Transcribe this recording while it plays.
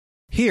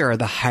Here are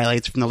the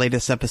highlights from the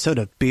latest episode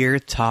of Beer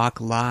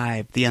Talk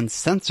Live, the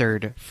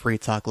uncensored Free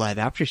Talk Live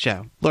after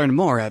show. Learn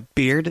more at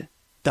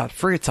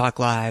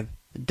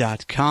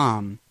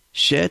beard.freetalklive.com.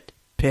 Shit,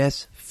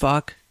 piss,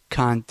 fuck,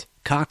 cunt,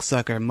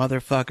 cocksucker,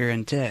 motherfucker,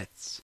 and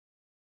tits.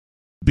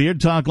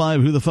 Beard Talk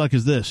Live, who the fuck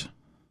is this?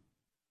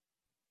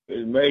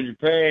 It's Major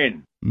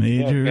Payne.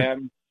 Major.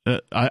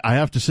 I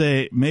have to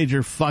say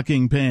major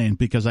fucking pain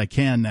because I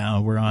can now.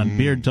 We're on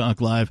Beard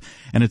Talk Live,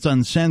 and it's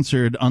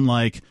uncensored,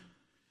 unlike,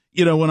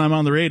 you know, when I'm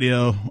on the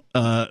radio,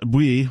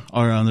 we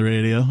are on the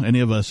radio, any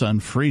of us on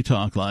Free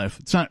Talk Live.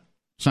 It's not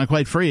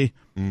quite free,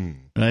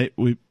 right?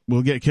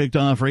 We'll get kicked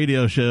off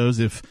radio shows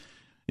if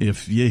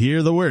you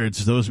hear the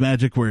words, those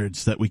magic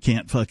words that we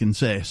can't fucking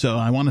say. So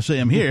I want to say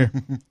them here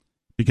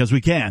because we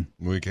can.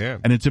 We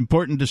can. And it's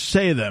important to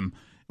say them.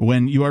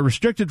 When you are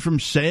restricted from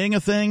saying a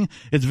thing,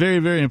 it's very,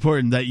 very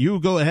important that you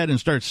go ahead and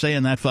start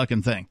saying that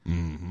fucking thing.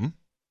 Mm-hmm.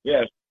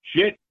 Yes.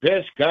 Shit,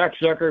 piss,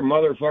 cocksucker,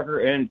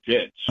 motherfucker, and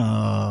tits.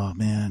 Oh,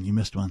 man, you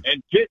missed one.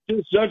 And tits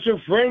is such a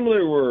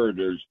friendly word.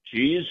 There's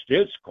cheese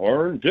tits,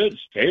 corn tits,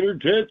 tater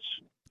tits.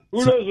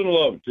 Who doesn't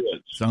love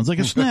tits? Sounds like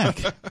a snack.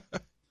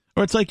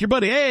 Or it's like your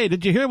buddy, hey,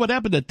 did you hear what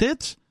happened to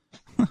tits?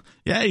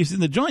 Yeah, he's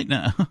in the joint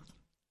now.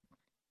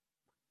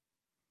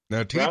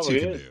 Now, tits Probably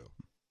you can is. do.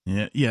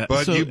 Yeah.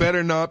 But so, you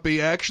better not be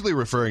actually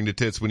referring to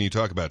tits when you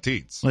talk about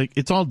teats. Like,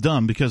 it's all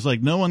dumb because,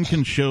 like, no one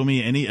can show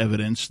me any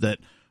evidence that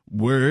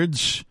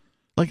words,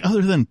 like,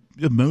 other than,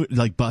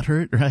 like,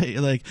 butthurt, right?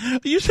 Like,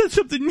 you said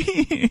something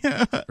mean,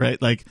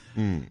 right? Like,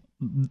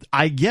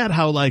 I get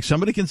how, like,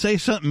 somebody can say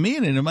something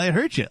mean and it might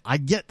hurt you. I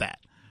get that,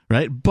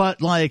 right?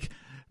 But, like,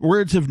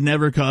 words have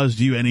never caused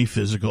you any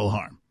physical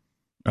harm.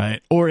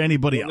 Right? Or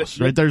anybody else,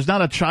 right? There's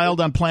not a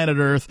child on planet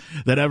Earth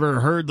that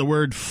ever heard the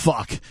word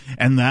fuck,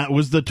 and that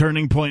was the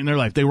turning point in their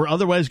life. They were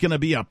otherwise going to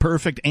be a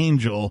perfect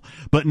angel,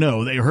 but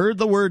no, they heard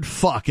the word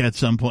fuck at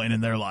some point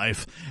in their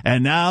life,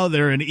 and now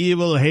they're an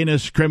evil,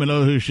 heinous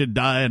criminal who should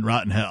die and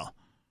rot in hell.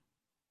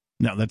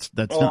 No, that's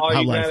not how life works. All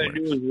you gotta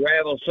do is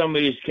rattle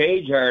somebody's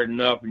cage hard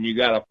enough, and you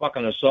got a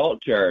fucking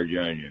assault charge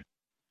on you.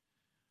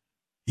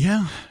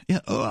 Yeah.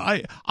 Oh,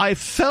 I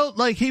felt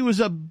like he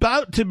was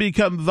about to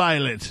become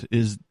violent.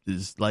 Is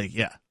like,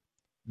 yeah,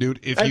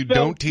 dude. If you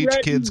don't teach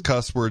kids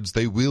cuss words,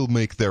 they will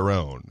make their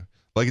own.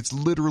 Like, it's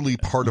literally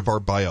part of our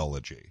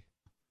biology.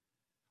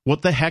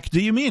 What the heck do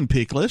you mean,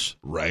 Peakless?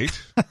 Right?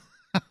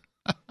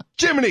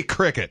 Jiminy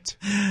Cricket.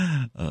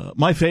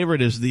 My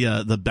favorite is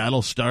the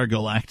Battlestar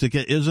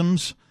Galactica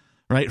isms.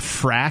 Right,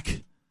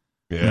 frack.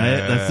 Yeah,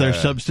 right? That's their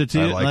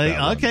substitute. Like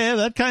okay,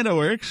 that kind of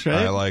works,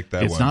 right? I like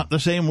that it's one. It's not the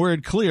same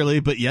word,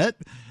 clearly, but yet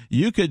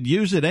you could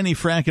use it any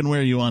fracking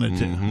where you wanted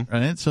to,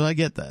 right? So I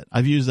get that.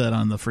 I've used that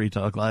on the Free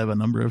Talk Live a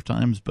number of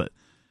times, but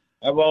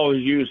I've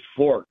always used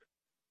fork.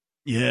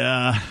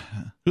 Yeah.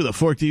 Who the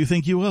fork do you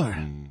think you are?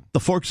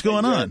 The fork's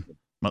going on,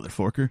 mother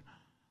forker.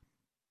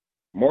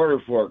 Mortar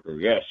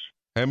forker, yes.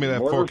 Hand me that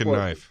fork and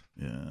knife.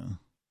 Yeah.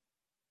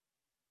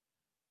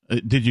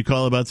 Did you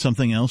call about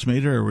something else,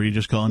 Major, or were you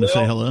just calling to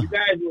say hello? You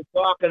guys were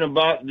talking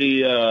about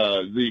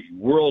the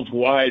World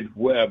Wide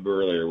Web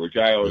earlier, which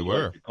I always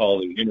like to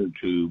call the inner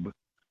tube.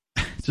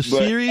 It's a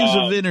series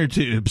of inner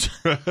tubes.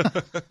 Yeah.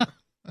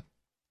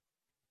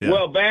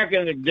 Well, back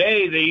in the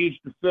day, they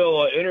used to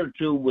fill an inner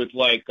tube with,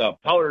 like,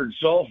 powdered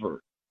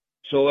sulfur.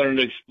 So when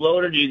it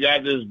exploded, you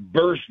got this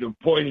burst of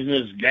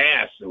poisonous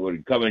gas that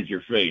would come into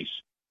your face.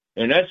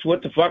 And that's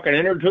what the fucking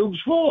inner tube's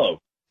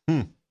full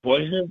of.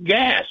 Poisonous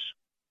gas.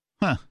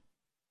 Huh.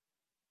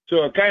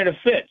 So it kind of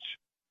fits.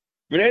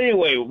 But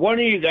anyway, one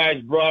of you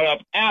guys brought up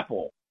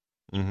Apple.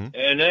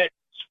 And that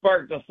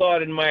sparked a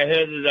thought in my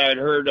head that I'd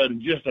heard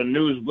on just a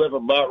news blip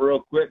about real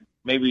quick,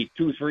 maybe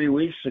 2-3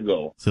 weeks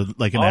ago. So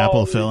like an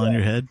apple fell on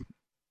your head?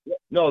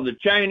 No, the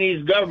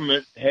Chinese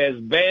government has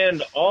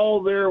banned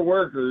all their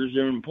workers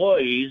and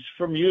employees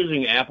from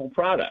using Apple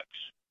products.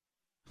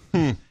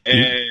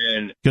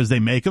 And because they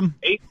make them?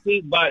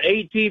 About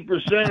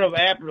 18% of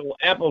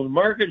Apple's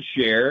market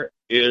share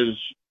is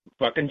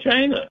fucking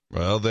China.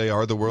 Well, they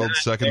are the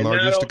world's second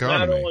largest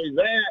economy. Not only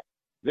that,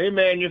 they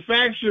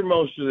manufacture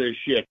most of their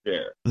shit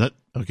there.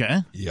 Okay.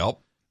 Yep.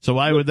 So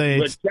why would they?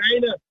 But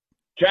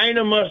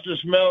China must have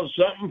smelled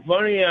something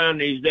funny on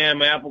these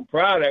damn Apple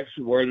products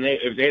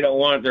if they don't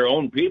want their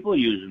own people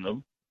using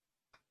them.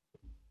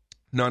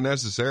 Not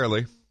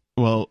necessarily.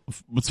 Well,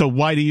 so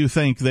why do you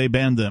think they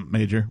banned them,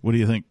 Major? What do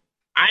you think?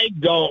 I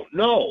don't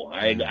know.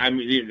 I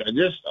mean,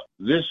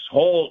 this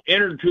whole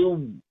inner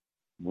tube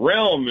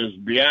realm is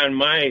beyond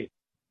my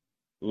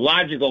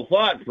logical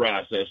thought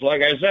process.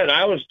 Like I said,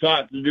 I was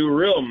taught to do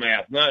real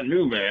math, not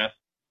new math.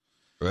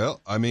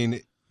 Well, I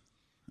mean,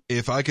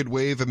 if I could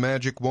wave a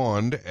magic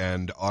wand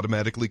and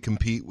automatically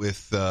compete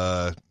with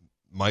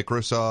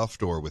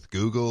Microsoft or with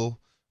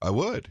Google, I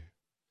would.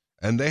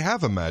 And they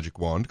have a magic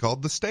wand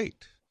called the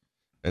state.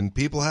 And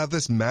people have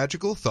this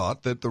magical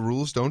thought that the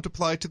rules don't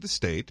apply to the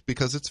state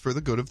because it's for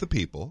the good of the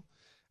people.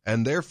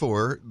 And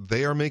therefore,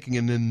 they are making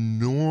an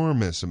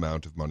enormous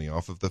amount of money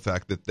off of the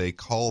fact that they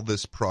call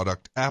this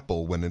product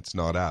Apple when it's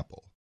not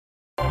Apple.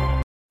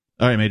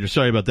 All right, Major.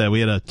 Sorry about that. We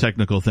had a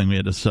technical thing we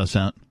had to suss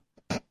out.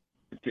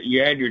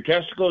 You had your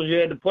testicles you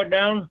had to put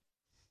down?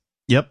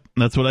 Yep,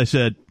 that's what I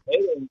said.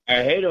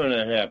 I hate it when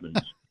that happens.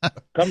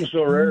 Comes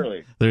so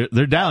rarely.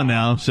 They're down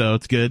now, so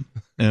it's good.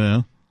 You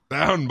know,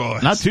 Down,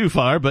 boys. not too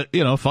far, but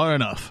far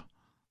enough.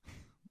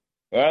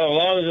 Well, as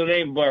long as it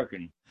ain't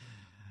barking.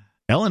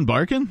 Ellen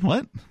barking?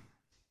 What?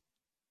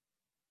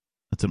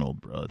 That's an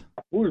old broad.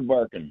 Who's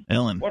barking?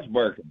 Ellen. What's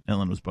barking?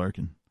 Ellen was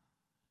barking.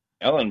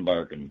 Ellen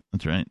barking.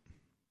 That's right.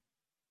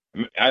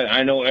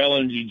 I know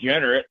Ellen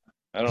Degenerate.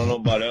 I don't know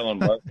about Ellen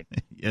barking.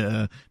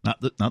 Yeah,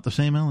 not the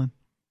same Ellen.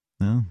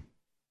 No,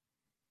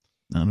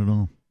 not at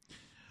all.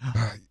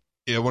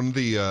 Yeah, one of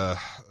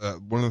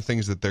the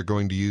things that they're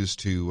going to use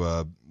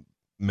to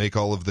make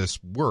all of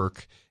this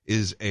work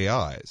is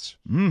AIs,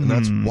 and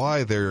that's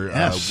why they're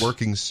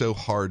working so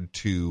hard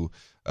to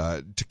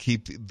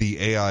keep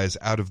the AIs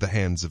out of the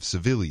hands of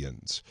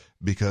civilians,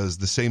 because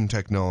the same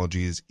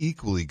technology is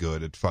equally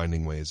good at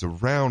finding ways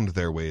around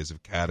their ways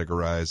of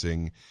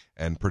categorizing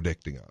and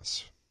predicting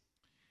us.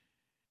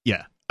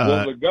 Yeah.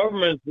 Well, the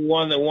government's the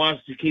one that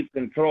wants to keep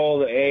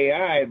control of the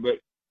AI, but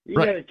you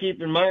got to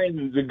keep in mind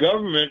that the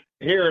government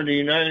here in the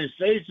United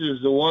States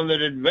is the one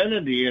that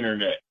invented the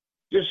internet,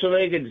 just so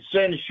they could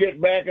send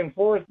shit back and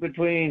forth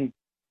between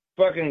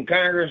fucking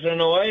Congress and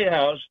the White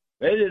House.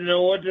 They didn't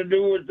know what to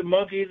do with the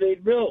monkey they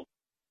built.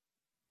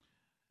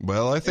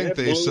 Well, I think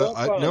they saw.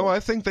 I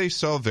think they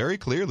saw very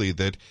clearly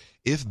that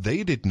if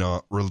they did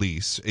not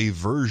release a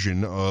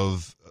version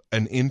of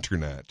an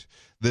internet,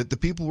 that the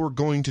people were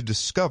going to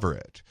discover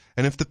it.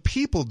 And if the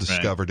people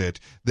discovered it,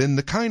 then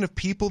the kind of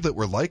people that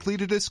were likely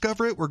to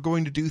discover it were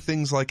going to do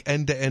things like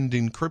end-to-end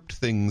encrypt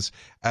things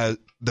at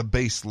the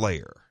base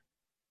layer.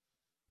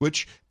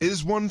 Which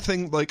is one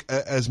thing, like,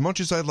 as much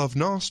as I love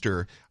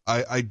Nostr,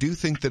 I do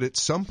think that at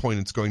some point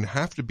it's going to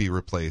have to be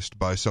replaced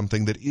by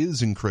something that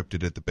is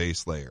encrypted at the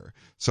base layer.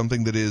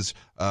 Something that is,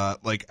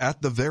 like,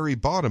 at the very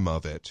bottom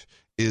of it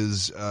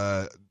is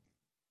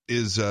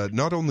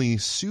not only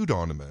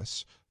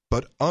pseudonymous,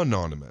 but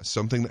anonymous,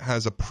 something that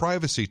has a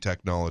privacy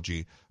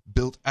technology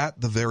built at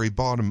the very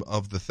bottom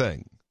of the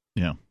thing.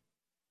 Yeah.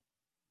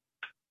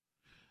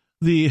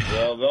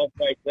 Well, they'll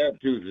fight that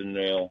tooth and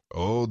nail.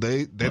 Oh,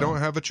 they don't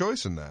have a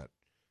choice in that.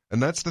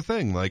 And that's the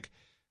thing. Like,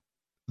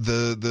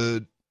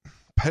 the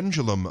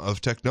pendulum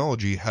of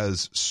technology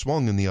has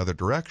swung in the other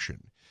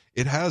direction.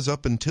 It has,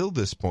 up until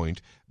this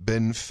point,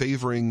 been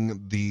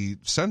favoring the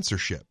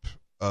censorship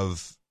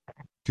of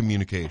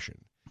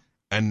communication.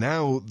 And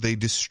now they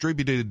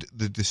distributed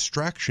the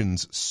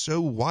distractions so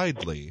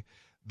widely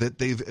that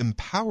they've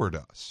empowered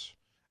us.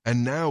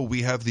 And now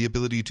we have the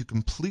ability to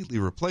completely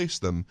replace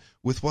them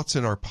with what's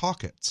in our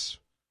pockets.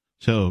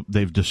 So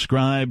they've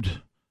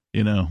described,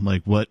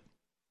 like what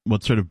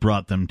sort of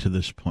brought them to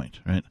this point,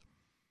 right?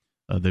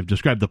 They've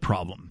described the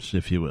problems,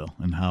 if you will,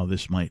 and how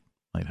this might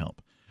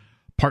help.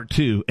 Part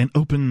 2, an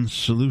open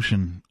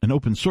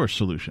source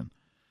solution.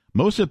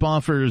 MOSIP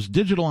offers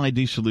digital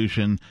ID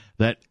solution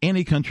that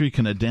any country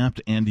can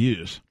adapt and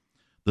use.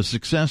 The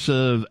success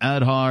of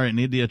Aadhaar in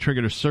India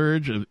triggered a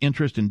surge of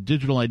interest in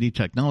digital ID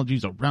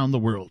technologies around the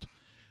world.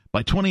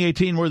 By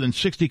 2018, more than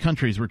 60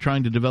 countries were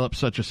trying to develop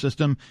such a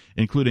system,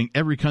 including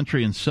every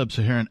country in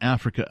sub-Saharan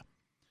Africa.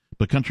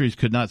 But countries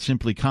could not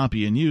simply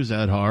copy and use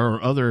Aadhaar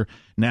or other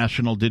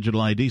national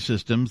digital ID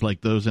systems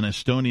like those in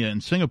Estonia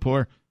and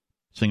Singapore.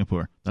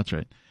 Singapore, that's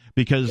right.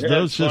 Because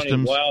those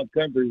systems, wild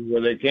countries where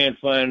they can't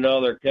find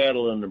all their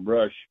cattle in the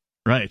brush.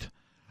 Right.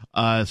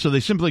 So they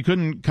simply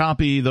couldn't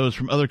copy those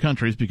from other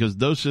countries because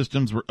those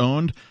systems were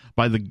owned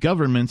by the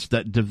governments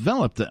that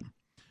developed them.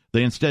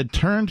 They instead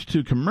turned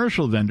to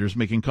commercial vendors,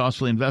 making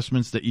costly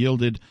investments that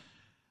yielded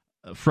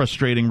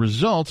frustrating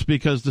results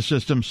because the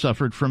system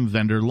suffered from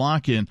vendor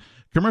lock-in.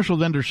 Commercial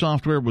vendor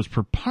software was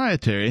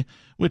proprietary,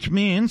 which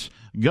means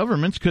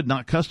governments could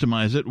not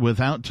customize it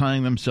without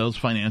tying themselves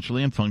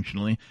financially and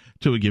functionally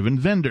to a given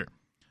vendor.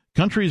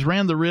 Countries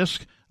ran the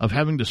risk of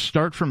having to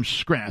start from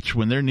scratch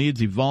when their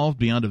needs evolved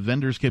beyond a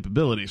vendor's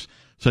capabilities,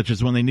 such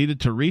as when they needed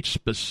to reach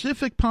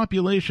specific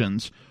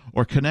populations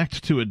or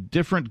connect to a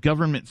different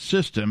government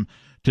system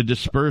to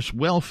disperse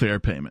welfare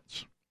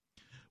payments.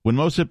 When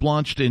MOSIP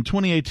launched in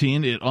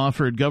 2018, it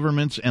offered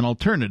governments an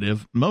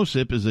alternative.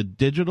 MOSIP is a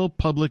digital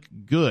public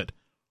good,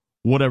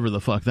 whatever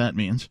the fuck that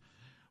means,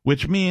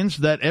 which means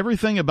that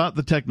everything about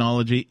the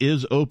technology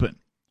is open.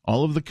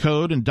 All of the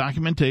code and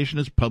documentation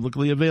is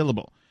publicly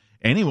available.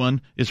 Anyone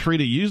is free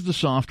to use the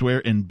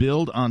software and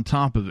build on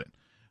top of it.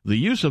 The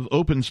use of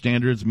open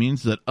standards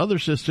means that other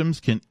systems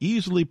can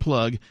easily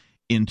plug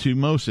into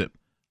MOSIP.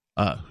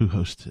 Who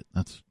hosts it?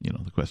 That's,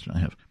 the question I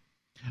have.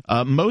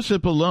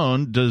 MOSIP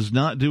alone does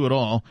not do it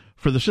all.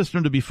 For the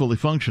system to be fully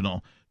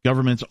functional,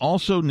 governments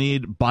also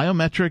need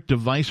biometric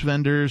device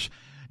vendors,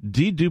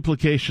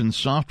 deduplication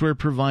software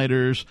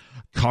providers,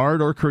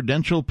 card or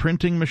credential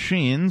printing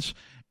machines,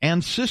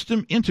 and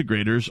system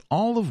integrators,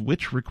 all of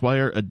which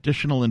require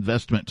additional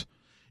investment.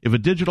 If a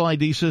digital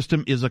ID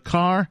system is a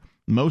car,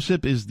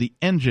 MOSIP is the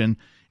engine,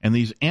 and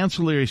these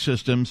ancillary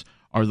systems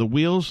are the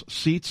wheels,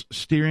 seats,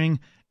 steering,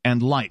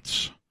 and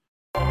lights.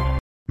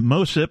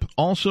 MOSIP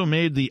also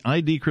made the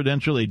ID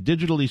credential a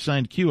digitally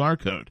signed QR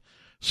code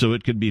so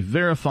it could be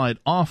verified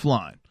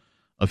offline,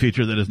 a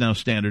feature that is now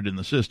standard in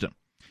the system.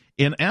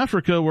 In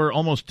Africa, where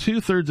almost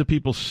two-thirds of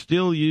people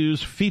still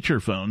use feature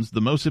phones,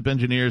 the MOSIP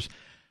engineers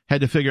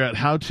had to figure out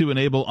how to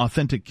enable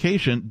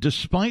authentication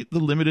despite the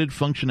limited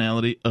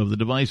functionality of the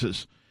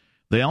devices.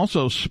 They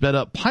also sped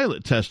up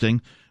pilot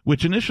testing,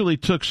 which initially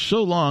took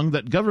so long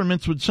that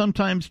governments would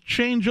sometimes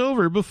change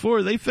over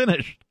before they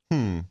finished.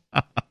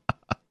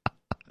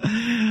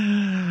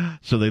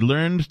 So they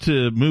learned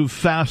to move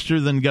faster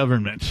than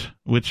government,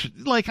 which,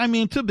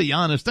 to be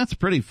honest, that's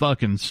pretty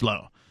fucking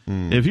slow.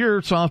 If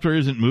your software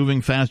isn't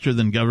moving faster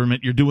than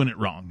government, you're doing it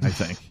wrong, I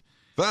think.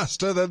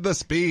 Faster than the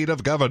speed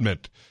of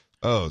government.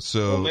 Oh,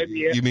 so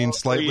you mean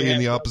slightly in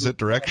the opposite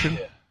direction?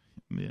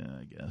 Yeah,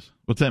 I guess.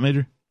 What's that,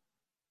 Major?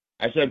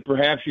 I said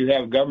perhaps you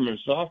have government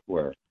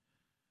software.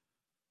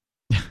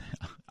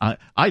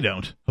 I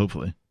don't,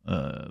 hopefully.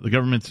 The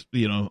government's,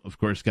 of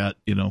course, got,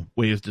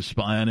 ways to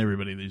spy on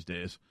everybody these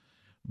days.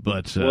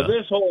 But well,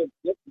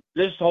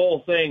 this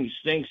whole thing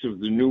stinks of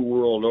the New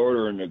World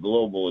Order and the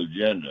global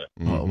agenda.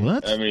 Well,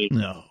 what?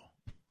 No.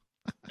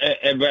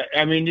 And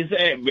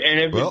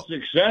if it's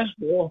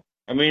successful,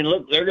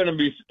 look, they're going to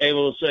be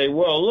able to say,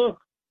 well, look,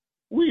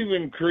 we've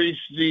increased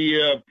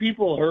the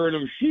people herd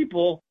of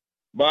sheeple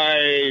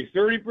by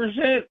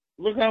 30%.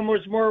 Look how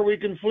much more we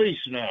can fleece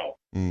now.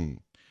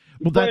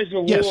 The price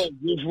of wool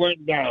just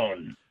went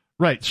down.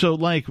 Right. So,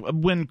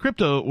 when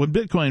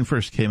Bitcoin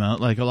first came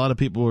out, a lot of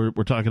people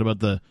were talking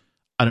about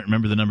I don't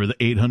remember the number, the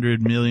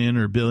 800 million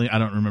or billion. I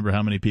don't remember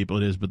how many people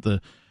it is, but a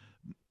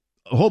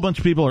whole bunch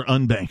of people are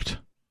unbanked,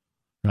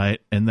 right?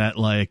 And that,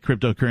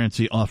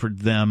 cryptocurrency offered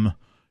them,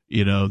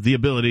 the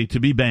ability to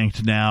be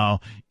banked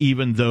now,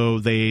 even though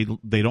they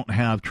don't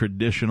have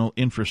traditional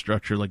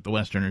infrastructure like the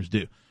Westerners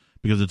do.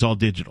 Because it's all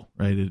digital,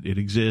 right? It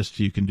exists.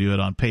 You can do it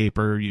on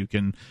paper. You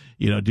can,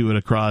 do it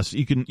across.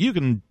 You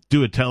can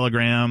do a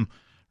telegram,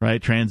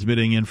 right?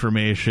 Transmitting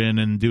information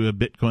and do a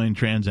Bitcoin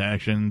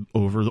transaction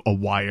over a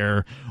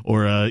wire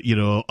or a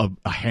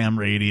ham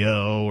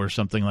radio or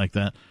something like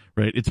that,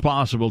 right? It's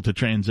possible to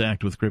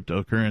transact with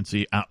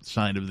cryptocurrency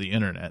outside of the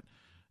internet.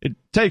 It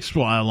takes a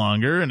while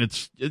longer, and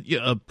it's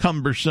a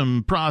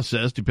cumbersome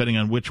process depending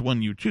on which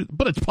one you choose,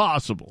 but it's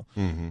possible,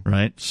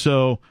 right?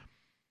 So.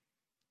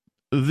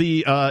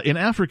 In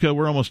Africa,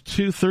 where almost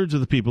two-thirds of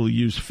the people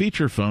use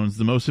feature phones,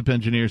 the MOSIP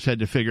engineers had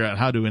to figure out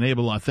how to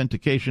enable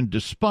authentication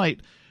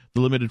despite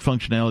the limited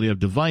functionality of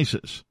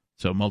devices.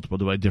 So multiple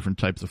different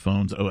types of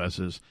phones,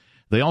 OSs.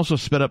 They also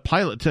sped up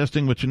pilot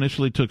testing, which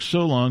initially took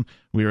so long.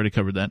 We already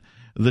covered that.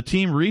 The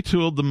team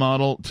retooled the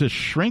model to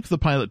shrink the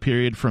pilot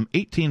period from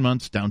 18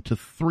 months down to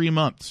 3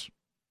 months.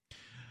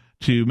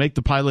 To make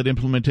the pilot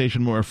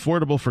implementation more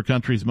affordable for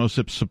countries,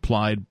 MOSIP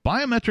supplied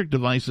biometric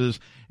devices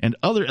and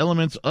other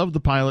elements of the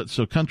pilot,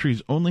 so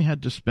countries only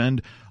had to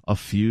spend a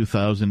few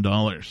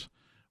 $1,000s.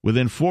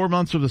 Within 4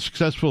 months of the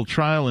successful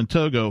trial in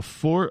Togo,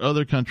 4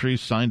 other countries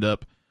signed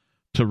up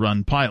to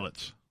run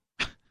pilots.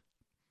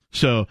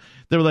 So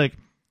they were like,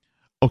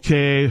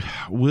 okay,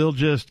 we'll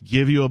just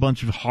give you a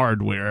bunch of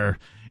hardware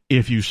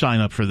if you sign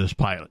up for this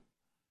pilot.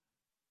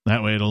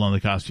 That way it'll only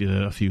cost you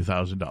a few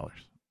 $1,000s,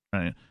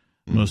 right?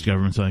 Most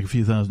governments are like a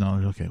few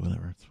 $1,000s. Okay,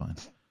 whatever, it's fine,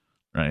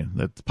 right?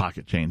 That's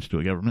pocket change to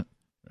a government,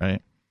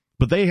 right?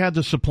 But they had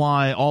to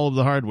supply all of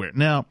the hardware.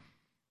 Now,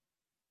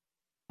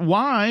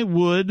 why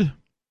would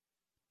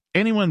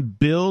anyone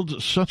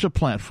build such a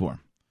platform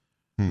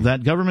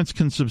that governments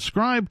can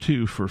subscribe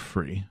to for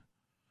free,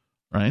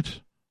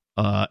 right?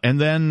 And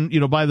then,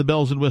 buy the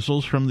bells and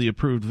whistles from the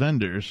approved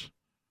vendors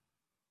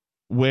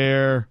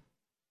where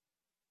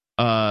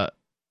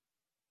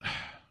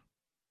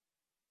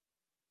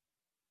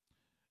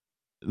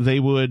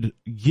they would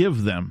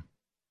give them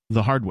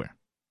the hardware,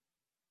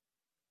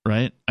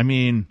 right?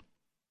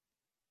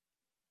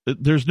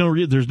 There's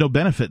no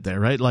benefit there,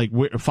 right?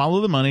 Follow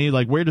the money.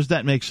 Where does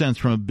that make sense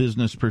from a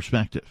business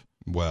perspective?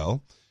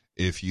 Well,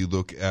 if you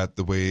look at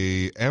the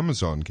way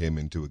Amazon came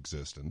into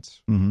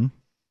existence,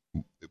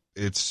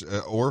 it's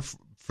or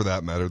for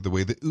that matter, the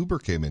way that Uber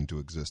came into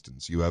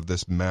existence, you have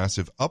this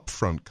massive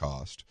upfront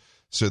cost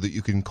so that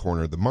you can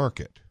corner the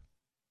market.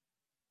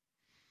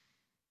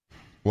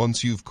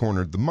 Once you've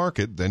cornered the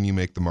market, then you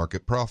make the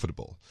market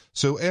profitable.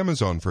 So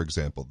Amazon, for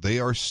example, they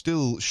are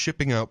still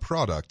shipping out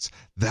products.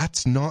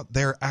 That's not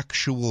their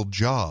actual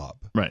job.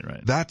 Right.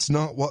 That's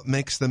not what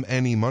makes them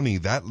any money.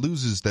 That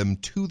loses them,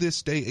 to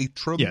this day, a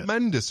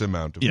tremendous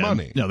amount of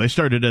money. No, they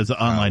started as an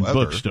online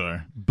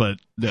bookstore. But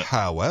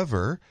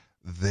however,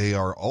 they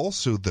are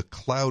also the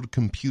cloud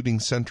computing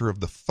center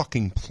of the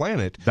fucking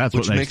planet,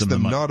 which makes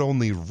them not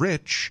only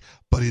rich,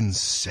 but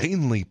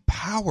insanely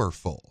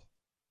powerful.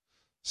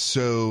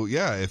 So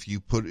if you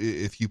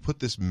put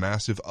this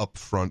massive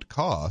upfront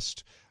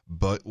cost,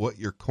 but what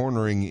you're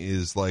cornering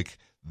is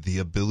the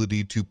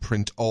ability to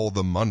print all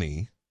the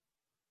money.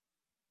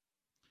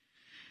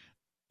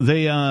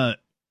 They to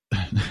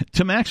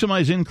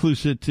maximize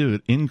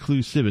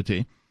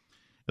inclusivity,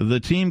 the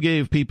team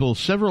gave people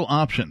several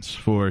options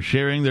for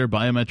sharing their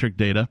biometric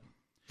data,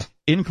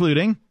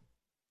 including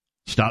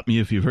Stop me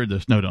if you've heard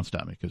this. No, don't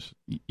stop me, because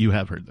you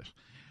have heard this.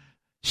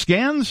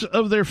 Scans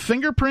of their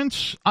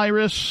fingerprints,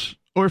 iris,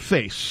 or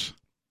face.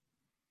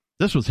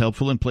 This was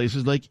helpful in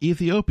places like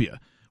Ethiopia,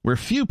 where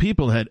few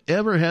people had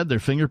ever had their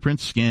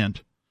fingerprints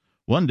scanned.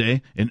 One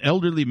day, an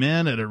elderly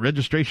man at a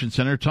registration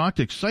center talked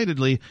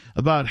excitedly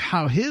about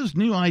how his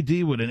new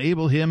ID would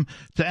enable him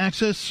to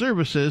access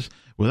services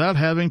without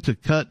having to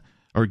cut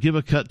or give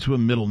a cut to a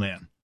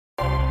middleman.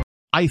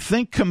 I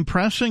think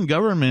compressing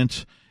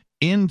government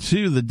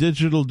into the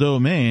digital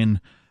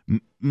domain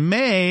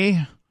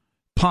may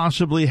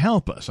possibly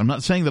help us. I'm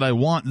not saying that I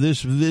want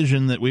this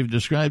vision that we've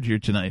described here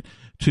tonight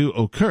to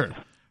occur,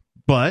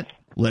 but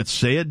let's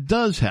say it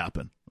does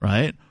happen,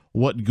 right?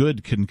 What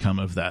good can come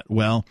of that?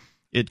 Well,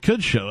 it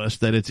could show us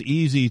that it's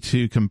easy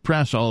to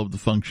compress all of the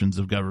functions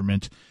of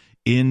government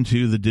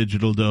into the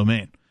digital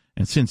domain.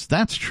 And since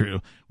that's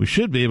true, we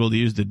should be able to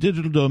use the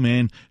digital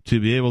domain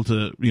to be able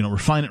to,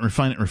 refine it,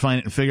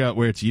 and figure out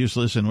where it's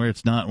useless and where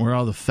it's not, and where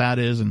all the fat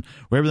is and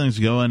where everything's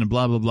going and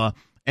blah, blah, blah.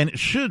 And it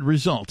should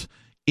result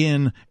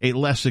in a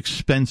less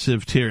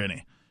expensive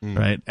tyranny,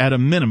 right? At a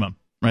minimum,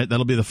 right?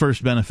 That'll be the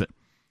first benefit.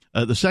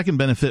 The second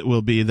benefit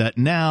will be that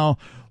now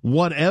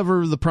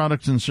whatever the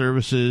products and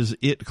services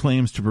it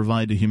claims to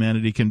provide to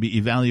humanity can be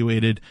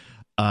evaluated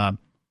in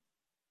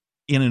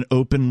an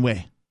open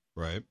way.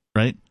 Right.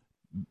 Right?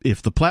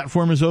 If the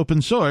platform is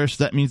open source,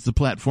 that means the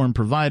platform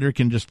provider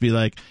can just be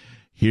like,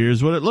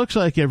 here's what it looks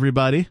like,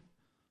 everybody.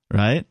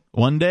 Right?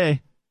 One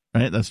day.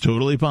 Right? That's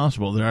totally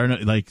possible. There are no,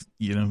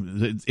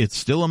 it's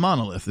still a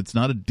monolith. It's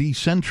not a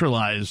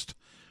decentralized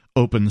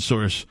open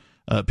source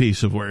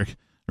piece of work.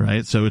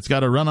 Right? So it's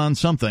got to run on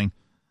something.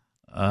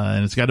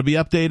 And it's got to be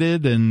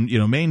updated and,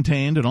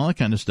 maintained and all that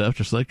kind of stuff,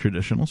 just like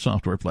traditional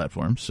software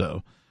platforms.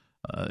 So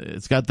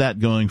it's got that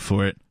going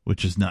for it,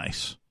 which is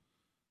nice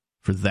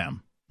for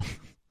them.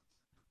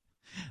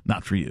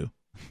 Not for you.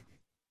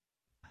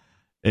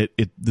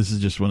 This is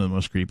just one of the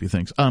most creepy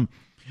things.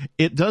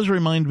 It does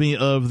remind me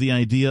of the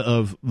idea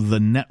of the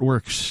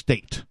network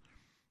state.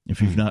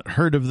 If you've not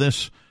heard of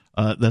this,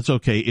 that's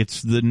okay.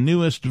 It's the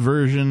newest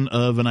version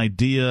of an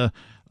idea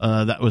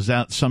that was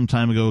out some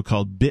time ago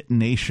called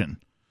BitNation.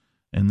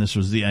 And this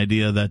was the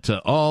idea that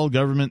all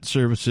government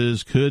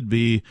services could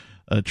be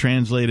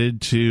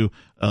translated to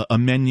a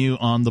menu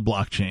on the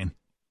blockchain,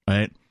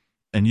 right?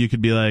 And you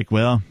could be like,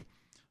 well,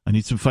 I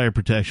need some fire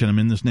protection. I'm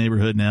in this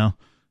neighborhood now.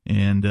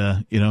 And,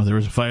 there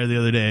was a fire the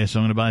other day, so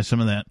I'm going to buy some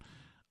of that.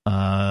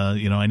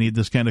 I need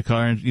this kind of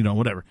car, and,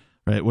 whatever,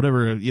 right?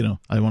 Whatever,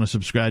 I want to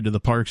subscribe to the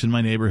parks in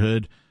my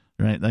neighborhood,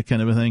 right? That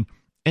kind of a thing.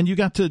 And you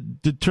got to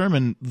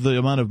determine the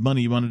amount of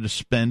money you wanted to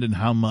spend and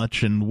how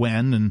much and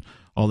when and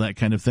all that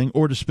kind of thing,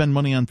 or to spend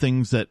money on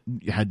things that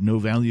had no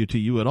value to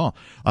you at all.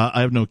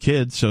 I have no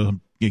kids, so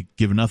you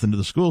give nothing to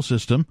the school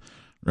system,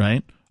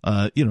 right?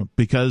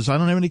 Because I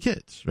don't have any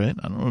kids, right?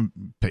 I don't want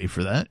to pay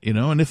for that,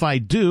 and if I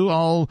do,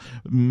 I'll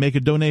make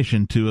a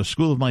donation to a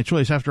school of my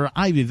choice after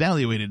I've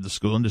evaluated the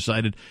school and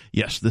decided,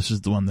 yes, this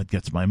is the one that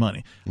gets my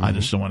money. I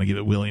just don't want to give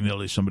it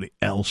willy-nilly to somebody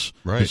else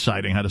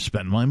deciding how to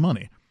spend my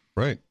money.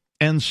 Right.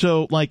 And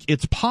so,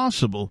 it's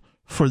possible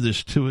for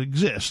this to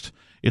exist.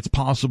 It's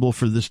possible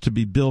for this to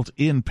be built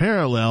in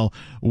parallel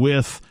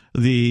with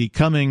the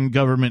coming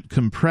government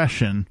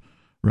compression,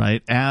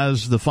 right,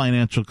 as the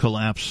financial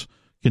collapse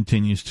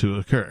continues to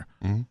occur,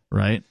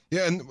 right?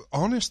 Yeah, and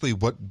honestly,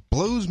 what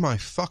blows my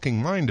fucking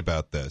mind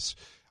about this,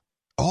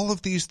 all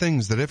of these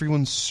things that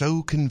everyone's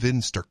so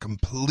convinced are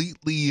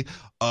completely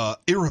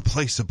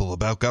irreplaceable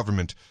about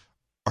government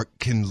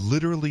can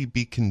literally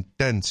be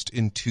condensed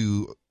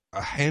into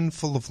a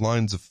handful of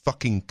lines of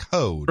fucking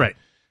code. Right.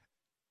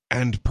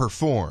 And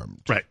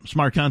performed. Right.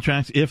 Smart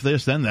contracts, if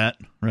this, then that,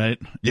 right?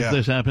 If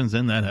this happens,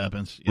 then that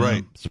happens.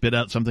 Right. Spit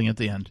out something at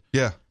the end.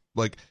 Yeah.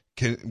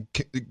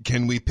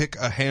 Can we pick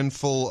a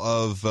handful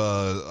of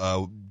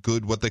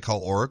good, what they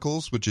call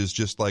oracles, which is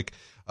just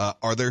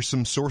are there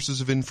some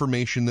sources of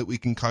information that we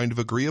can kind of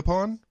agree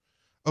upon?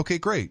 Okay,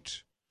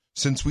 great.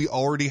 Since we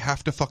already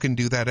have to fucking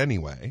do that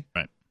anyway.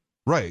 Right.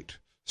 Right.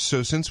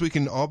 So since we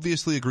can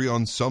obviously agree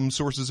on some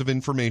sources of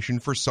information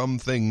for some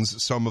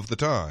things some of the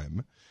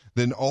time,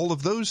 then all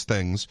of those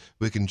things,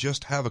 we can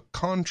just have a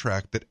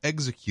contract that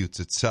executes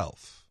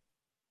itself.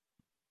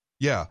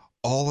 Yeah,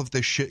 all of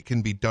this shit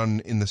can be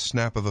done in the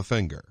snap of a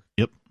finger.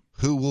 Yep.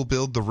 Who will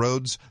build the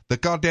roads? The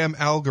goddamn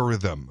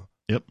algorithm.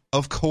 Yep.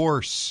 Of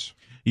course.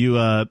 You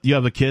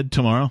have a kid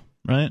tomorrow,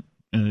 right?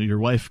 Your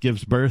wife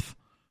gives birth,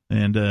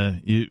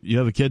 and you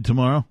have a kid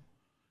tomorrow,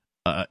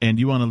 and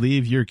you want to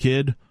leave your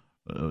kid,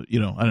 I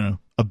don't know,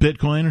 a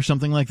Bitcoin or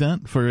something like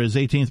that for his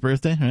 18th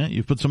birthday, right?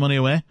 You've put some money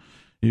away.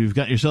 You've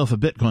got yourself a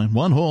Bitcoin,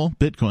 one whole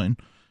Bitcoin,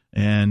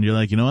 and you're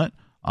like, you know what?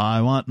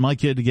 I want my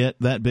kid to get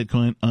that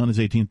Bitcoin on his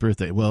 18th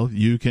birthday. Well,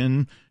 you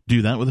can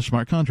do that with a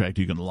smart contract.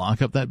 You can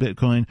lock up that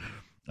Bitcoin.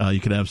 You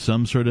could have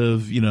some sort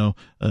of,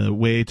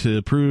 way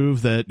to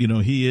prove that,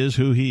 he is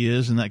who he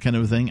is and that kind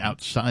of thing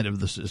outside of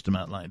the system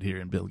outlined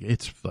here in Bill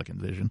Gates' fucking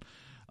vision.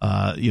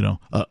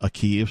 A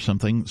key of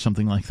something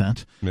like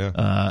that.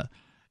 Yeah.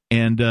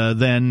 And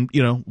then,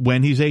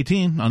 when he's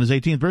 18, on his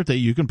 18th birthday,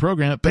 you can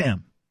program it,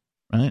 bam.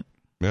 right?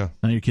 Yeah.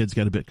 Now your kid's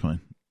got a Bitcoin,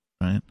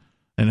 right?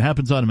 And it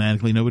happens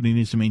automatically. Nobody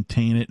needs to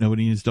maintain it.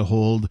 Nobody needs to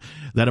hold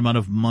that amount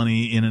of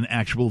money in an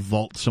actual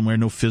vault somewhere.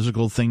 No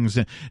physical things.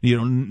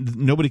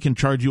 Nobody can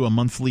charge you a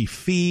monthly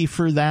fee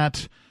for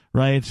that,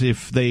 right?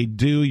 If they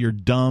do, you're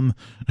dumb,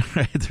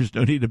 right? There's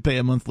no need to pay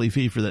a monthly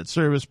fee for that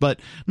service.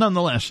 But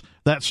nonetheless,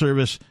 that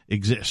service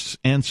exists.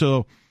 And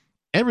so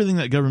everything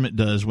that government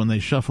does when they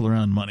shuffle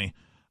around money,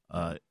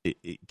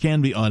 it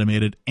can be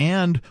automated,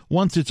 and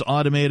once it's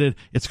automated,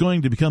 it's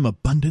going to become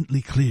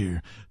abundantly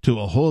clear to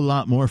a whole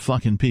lot more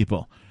fucking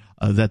people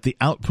that the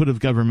output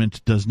of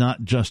government does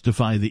not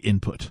justify the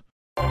input.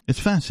 It's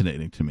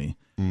fascinating to me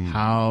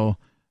how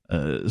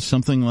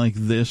something like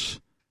this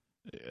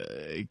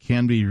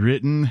can be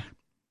written,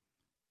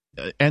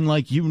 and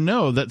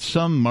that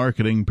some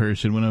marketing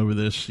person went over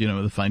this,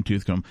 with a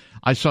fine-tooth comb.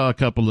 I saw a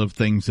couple of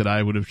things that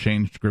I would have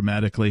changed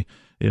grammatically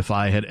if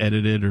I had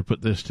edited or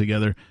put this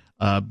together.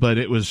 But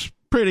it was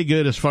pretty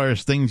good as far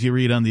as things you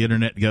read on the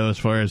internet go, as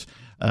far as,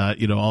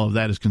 all of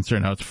that is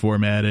concerned, how it's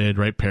formatted,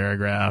 right?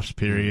 Paragraphs,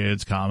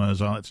 periods,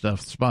 commas, all that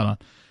stuff.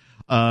 Spot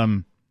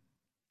on.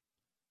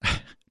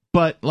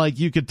 But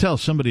you could tell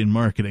somebody in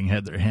marketing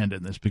had their hand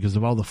in this because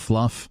of all the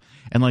fluff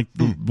and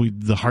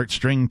the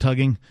heartstring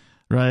tugging,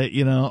 right?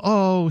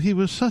 Oh, he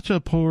was such a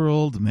poor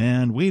old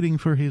man waiting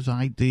for his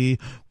ID,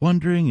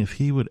 wondering if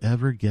he would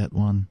ever get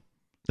one.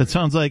 That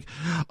sounds like,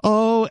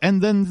 oh, and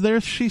then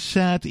there she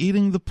sat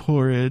eating the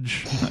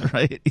porridge,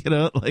 right?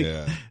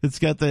 It's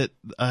got that,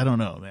 I don't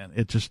know, man.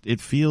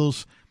 It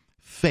feels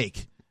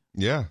fake.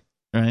 Yeah.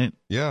 Right?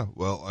 Yeah.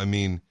 Well, I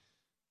mean,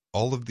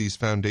 all of these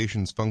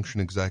foundations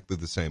function exactly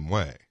the same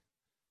way.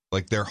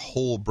 Their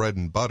whole bread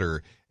and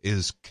butter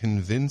is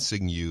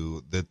convincing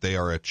you that they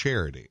are a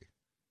charity.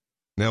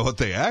 Now, what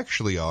they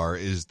actually are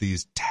is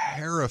these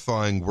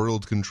terrifying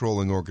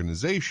world-controlling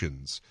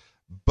organizations.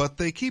 But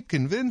they keep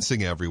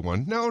convincing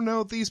everyone,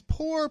 no, these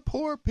poor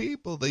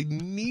people, they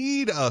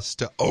need us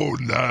to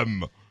own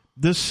them.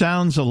 This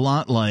sounds a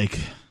lot like,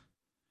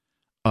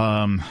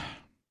 no,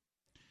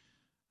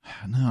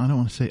 I don't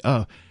want to say,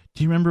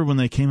 do you remember when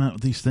they came out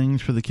with these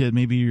things for the kid?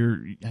 Maybe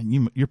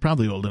you're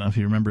probably old enough,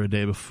 you remember a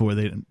day before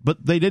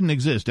but they didn't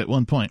exist at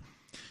one point.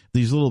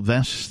 These little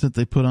vests that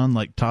they put on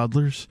like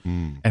toddlers,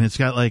 and it's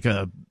got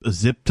a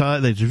zip tie.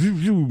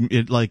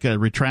 It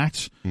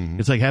retracts.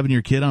 It's like having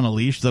your kid on a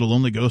leash that'll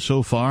only go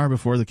so far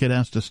before the kid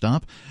has to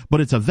stop.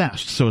 But it's a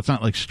vest, so it's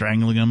not like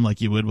strangling them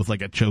like you would with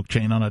a choke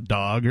chain on a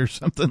dog or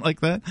something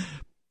like that.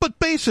 But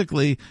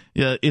basically,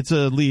 it's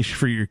a leash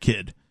for your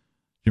kid. Do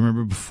you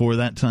remember before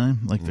that time?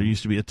 There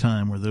used to be a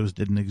time where those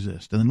didn't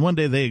exist. And then one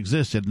day they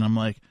existed, and I'm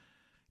like,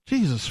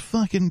 Jesus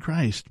fucking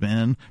Christ,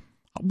 man.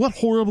 What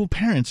horrible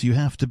parents you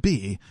have to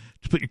be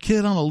to put your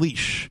kid on a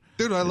leash.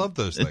 Dude, I love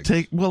those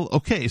things.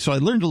 Okay, so I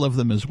learned to love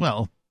them as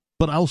well,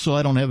 but also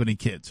I don't have any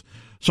kids.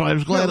 So I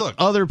was glad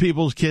other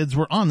people's kids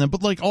were on them,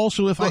 but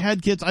also if I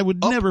had kids, I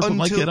would never put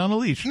my kid on a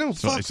leash. No,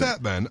 so fuck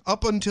that, man.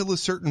 Up until a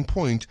certain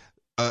point,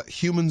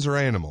 humans are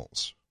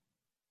animals.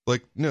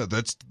 No,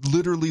 that's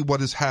literally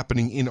what is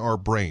happening in our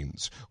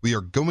brains. We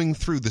are going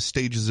through the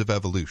stages of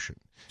evolution.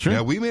 Sure.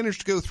 Now, we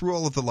managed to go through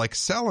all of the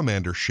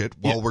salamander shit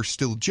while we're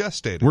still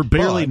gestating. We're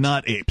barely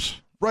not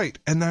apes. Right,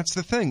 and that's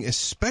the thing,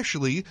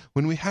 especially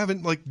when we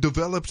haven't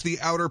developed the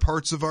outer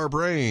parts of our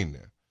brain.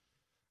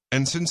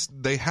 And since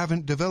they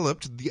haven't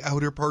developed the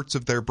outer parts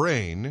of their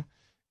brain,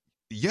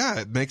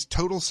 it makes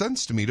total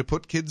sense to me to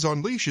put kids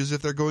on leashes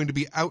if they're going to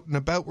be out and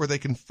about where they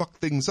can fuck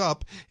things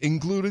up,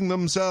 including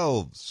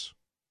themselves.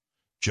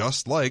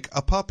 Just like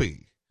a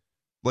puppy.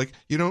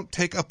 You don't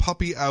take a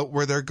puppy out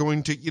where they're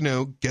going to,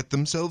 get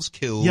themselves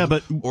killed. Yeah,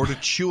 or to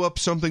chew up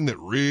something that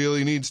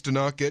really needs to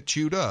not get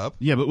chewed up.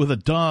 Yeah, but with a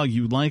dog,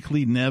 you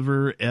likely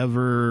never,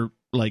 ever,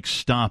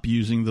 stop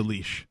using the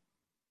leash.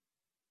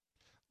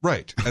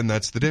 Right, and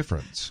that's the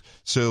difference.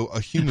 So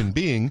a human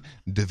being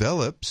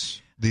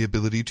develops the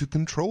ability to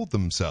control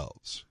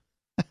themselves.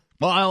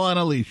 While on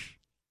a leash.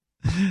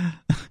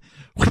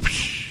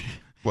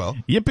 Well.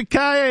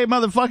 Yippee-ki-yay,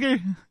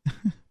 motherfucker.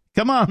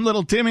 Come on,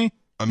 little Timmy.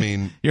 I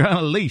mean, you're on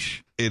a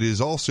leash. It is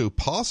also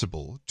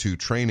possible to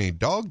train a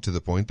dog to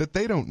the point that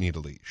they don't need a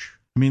leash.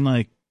 I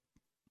mean,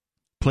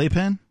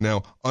 playpen?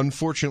 Now,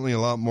 unfortunately, a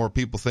lot more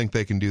people think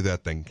they can do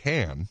that than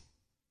can.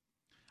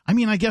 I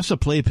mean, I guess a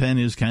playpen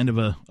is kind of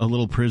a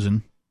little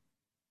prison.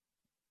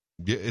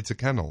 Yeah, it's a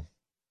kennel.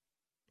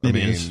 It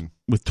is,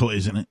 with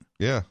toys in it.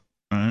 Yeah.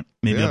 All right.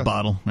 Maybe a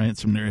bottle, right?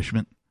 Some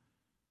nourishment.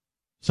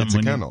 It's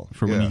a kennel.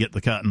 When you get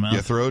the cotton mouth.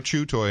 You throw a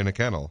chew toy in a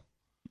kennel.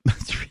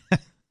 That's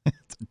right.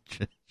 It's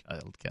a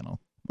child kennel.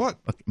 What?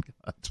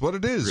 It's what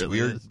it is. It really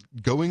we are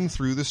going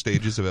through the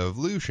stages of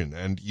evolution,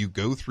 and you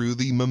go through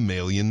the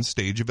mammalian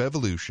stage of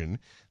evolution,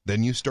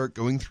 then you start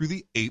going through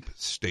the ape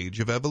stage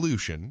of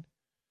evolution,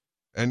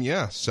 and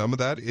some of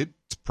that,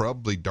 it's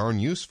probably darn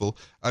useful.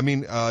 I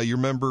mean, you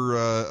remember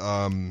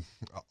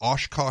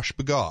Oshkosh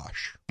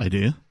Bagosh? I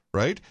do.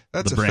 Right?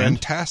 That's a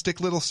fantastic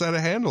little set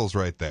of handles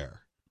right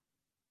there.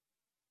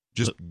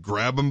 Just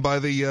grab them by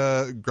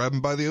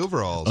the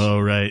overalls. Oh,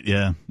 right.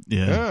 Yeah.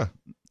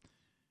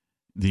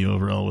 The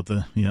overall with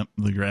the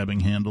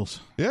grabbing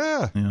handles.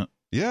 Yeah. Yeah.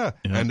 Yeah.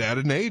 And at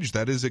an age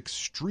that is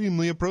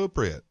extremely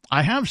appropriate.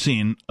 I have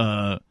seen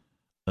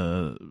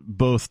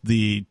both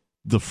the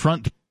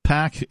front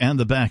pack and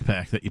the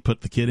backpack that you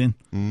put the kid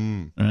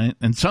in. Right?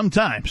 And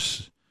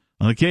sometimes,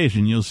 on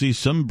occasion, you'll see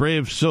some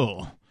brave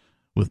soul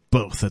with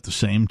both at the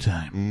same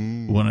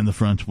time. One in the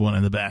front, one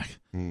in the back.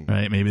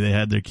 Right? Maybe they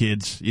had their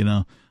kids,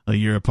 a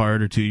year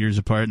apart or 2 years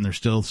apart, and they're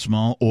still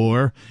small.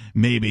 Or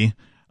maybe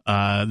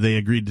they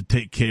agreed to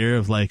take care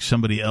of like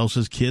somebody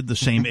else's kid the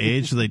same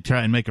age, so they'd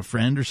try and make a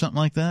friend or something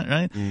like that,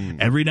 right?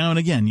 Every now and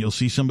again, you'll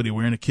see somebody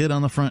wearing a kid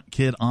on the front,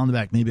 kid on the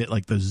back, maybe at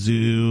like the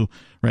zoo,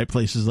 right?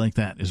 Places like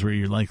that is where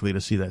you're likely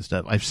to see that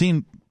stuff. I've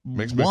seen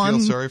Makes me one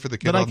feel sorry for the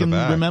kid that on I can the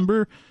back.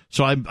 remember.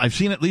 So I've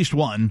seen at least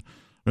one,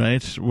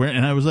 right?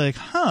 And I was like,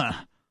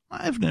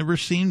 I've never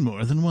seen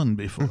more than one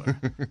before.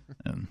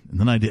 and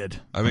then I did.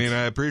 I mean,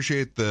 I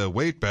appreciate the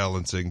weight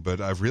balancing, but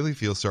I really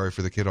feel sorry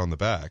for the kid on the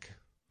back.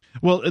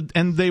 Well,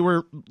 and they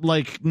were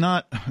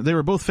they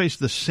were both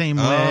faced the same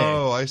way.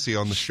 Oh, I see.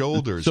 On the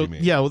shoulders, so, you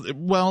mean? Yeah,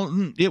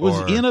 well, it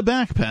was in a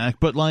backpack,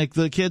 but like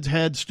the kid's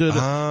head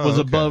was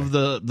above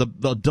the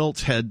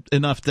adult's head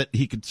enough that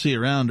he could see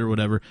around or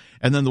whatever.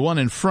 And then the one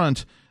in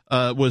front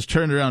was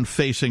turned around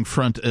facing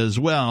front as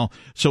well.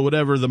 So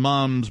whatever the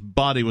mom's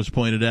body was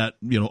pointed at,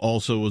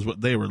 also was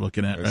what they were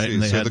looking at, right?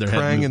 And they so had the their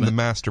Krang head and the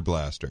Master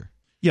Blaster.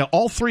 Yeah,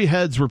 all three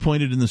heads were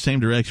pointed in the same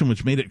direction,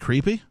 which made it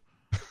creepy.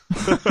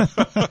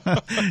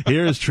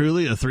 Here is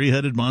truly a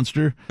three-headed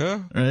monster,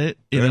 right?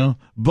 You know,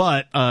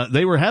 but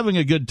they were having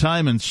a good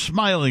time and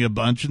smiling a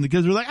bunch, and the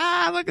kids were like,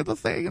 look at the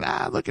thing,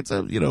 look at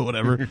some,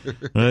 whatever,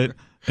 right?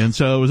 And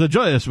so it was a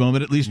joyous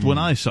moment, at least when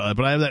I saw it,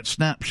 but I have that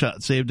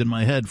snapshot saved in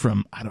my head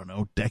from, I don't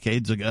know,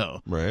 decades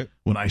ago, right?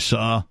 When I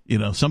saw,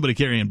 somebody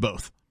carrying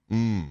both.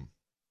 One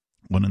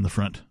in the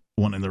front,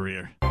 one in the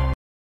rear.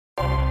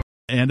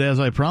 And as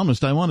I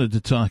promised, I wanted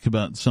to talk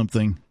about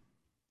something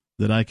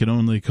that I can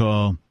only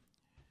call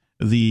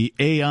the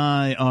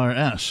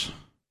AIRS.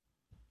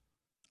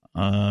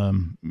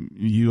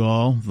 You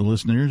all, the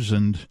listeners,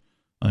 and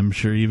I'm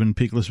sure even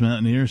Peakless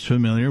Mountaineers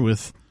familiar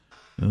with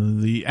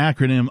the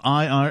acronym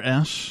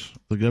IRS,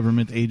 the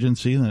government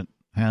agency that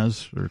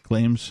has or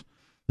claims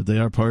that they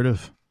are part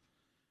of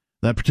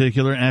that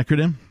particular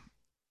acronym.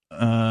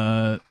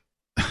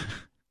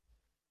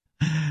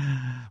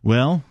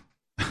 Well,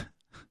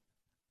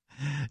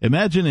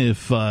 imagine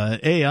if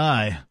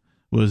AI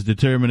was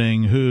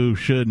determining who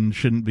should and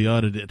shouldn't be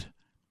audited.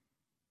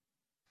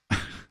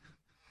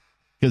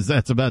 Because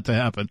that's about to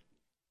happen.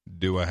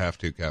 Do I have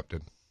to,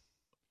 Captain?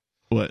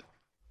 What?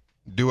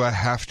 Do I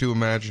have to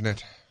imagine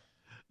it?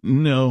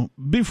 No.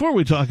 Before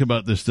we talk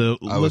about this, though,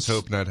 I was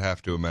hoping I'd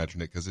have to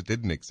imagine it because it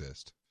didn't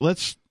exist.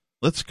 Let's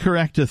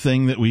correct a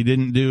thing that we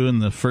didn't do in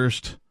the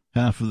first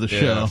half of the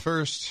show.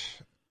 First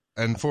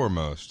and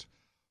foremost,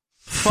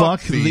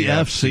 fuck the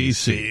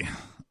FCC.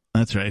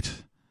 That's right.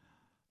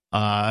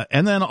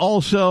 And then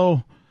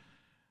also,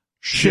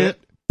 shit,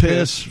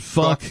 piss,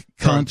 fuck,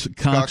 cunt,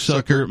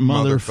 cocksucker,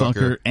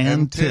 motherfucker,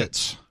 and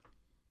tits.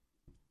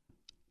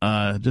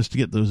 Just to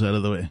get those out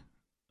of the way.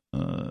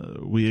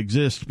 We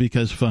exist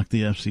because fuck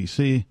the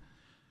FCC,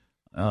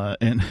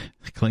 and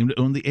claim to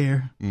own the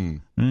air.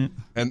 Right?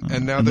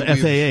 And now and that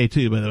the FAA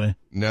too, by the way.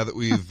 Now that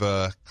we've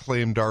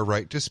claimed our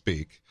right to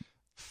speak,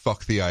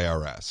 fuck the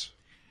IRS.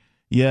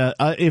 Yeah,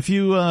 if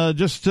you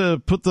just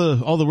put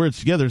all the words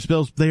together, it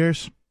spells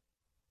theirs.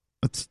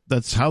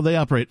 That's how they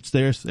operate. It's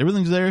theirs.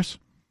 Everything's theirs.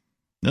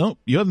 No,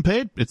 you haven't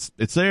paid.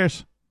 It's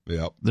theirs.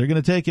 Yep. They're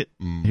going to take it.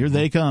 Here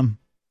they come.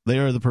 They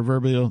are the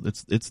proverbial.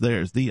 It's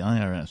theirs. The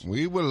IRS.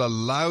 We will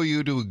allow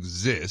you to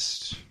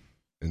exist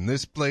in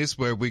this place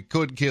where we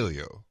could kill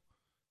you,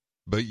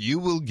 but you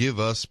will give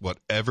us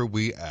whatever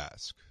we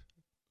ask,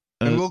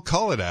 and we'll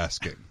call it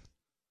asking.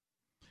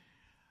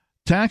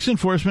 Tax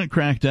enforcement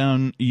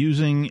crackdown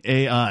using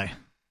AI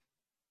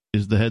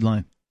is the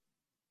headline.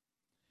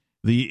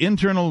 The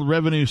Internal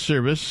Revenue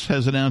Service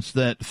has announced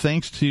that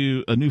thanks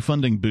to a new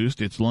funding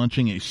boost, it's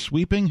launching a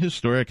sweeping,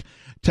 historic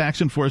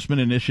tax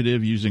enforcement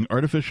initiative using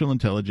artificial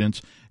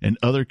intelligence and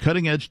other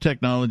cutting-edge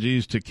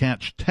technologies to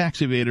catch tax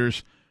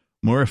evaders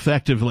more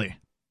effectively.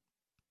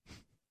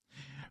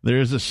 There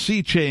is a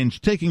sea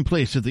change taking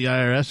place at the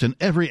IRS in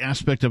every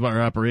aspect of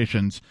our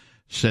operations,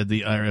 said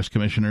the IRS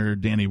Commissioner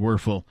Danny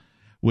Werfel,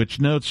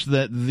 which notes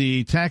that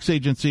the tax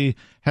agency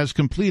has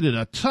completed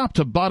a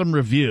top-to-bottom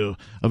review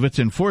of its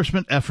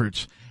enforcement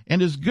efforts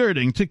and is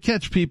girding to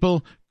catch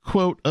people,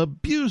 quote,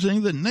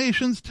 abusing the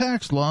nation's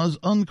tax laws,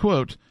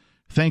 unquote,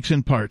 thanks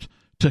in part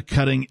to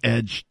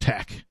cutting-edge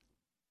tech.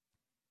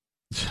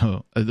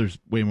 So there's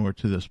way more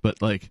to this, but,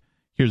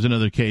 here's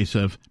another case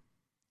of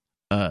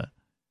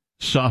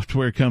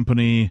software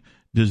company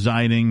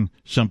designing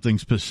something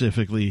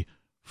specifically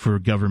for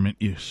government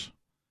use,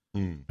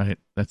 right?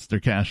 That's their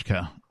cash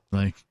cow.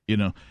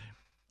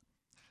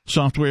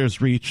 Software has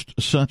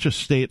reached such a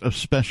state of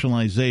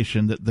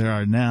specialization that there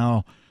are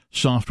now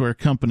software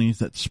companies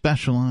that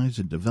specialize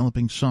in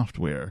developing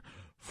software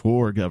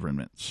for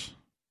governments.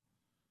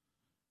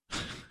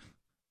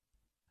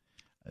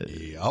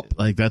 Yup.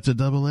 Like, that's a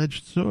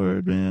double-edged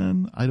sword,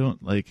 man. I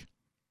don't, like...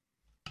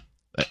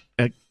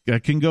 I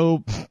can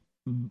go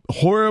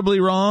horribly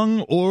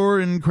wrong or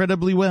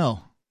incredibly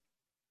well.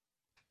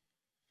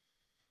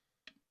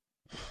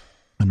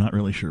 I'm not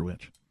really sure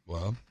which.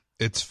 Well,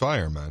 it's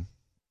fire, man.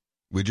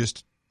 We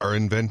just are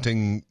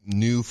inventing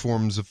new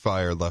forms of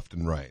fire left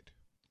and right.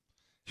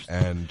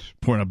 And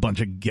pouring a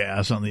bunch of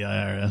gas on the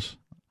IRS.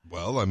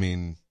 Well, I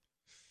mean,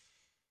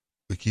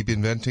 we keep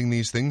inventing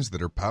these things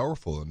that are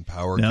powerful, and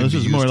power now, can this be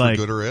is used more for like,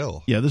 good or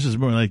ill. Yeah, this is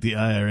more like the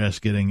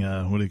IRS getting,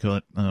 what do you call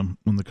it,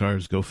 when the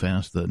cars go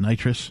fast, the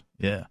nitrous.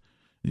 Yeah.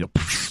 You know,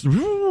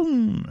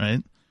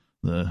 right?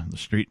 The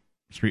street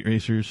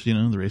racers, you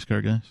know, the race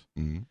car guys.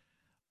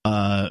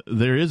 Mm-hmm.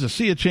 There is a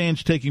sea of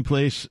change taking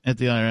place at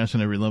the IRS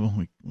on every level.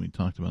 We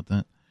talked about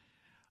that.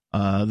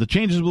 The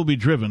changes will be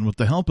driven with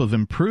the help of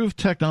improved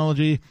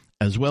technology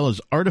as well as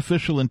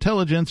artificial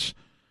intelligence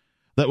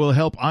that will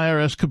help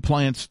IRS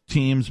compliance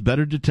teams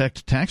better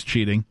detect tax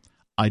cheating,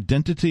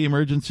 identity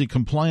emergency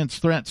compliance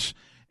threats,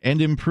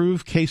 and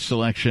improve case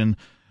selection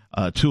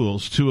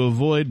tools to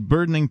avoid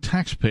burdening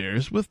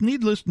taxpayers with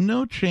needless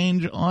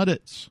no-change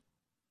audits,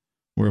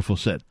 Werfel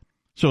said.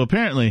 So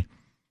apparently,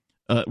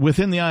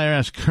 within the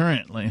IRS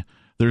currently,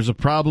 there's a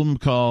problem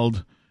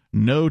called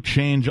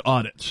no-change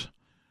audits.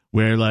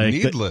 Where like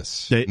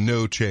needless,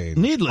 no change,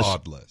 needless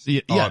audits.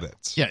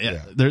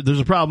 Yeah. There's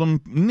a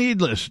problem.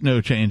 Needless, no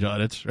change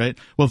audits. Right.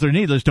 Well, if they're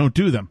needless, don't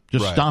do them.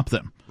 Just stop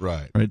them.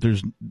 Right.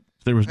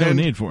 There was no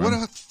need for them.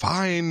 What a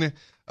fine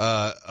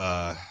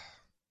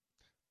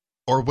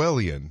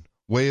Orwellian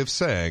way of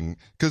saying.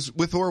 Because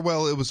with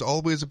Orwell, it was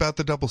always about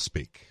the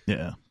doublespeak.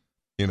 Yeah.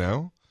 You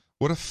know,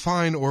 what a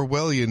fine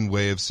Orwellian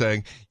way of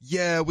saying.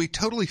 Yeah, we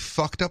totally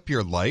fucked up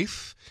your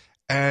life,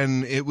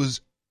 and it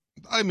was.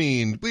 I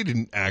mean, we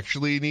didn't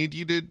actually need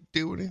you to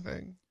do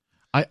anything.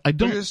 I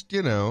don't We're just,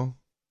 you know,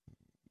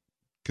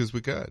 because we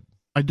could.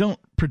 I don't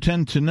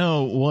pretend to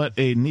know what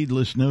a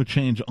needless no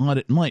change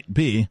audit might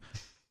be.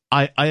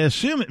 I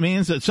assume it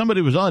means that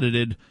somebody was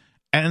audited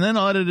and then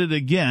audited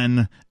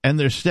again, and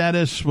their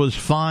status was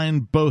fine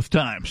both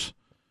times,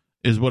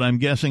 is what I'm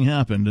guessing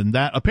happened. And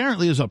that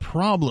apparently is a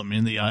problem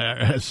in the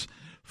IRS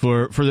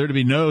for there to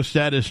be no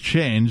status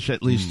change,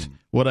 at least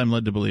what I'm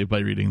led to believe by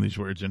reading these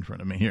words in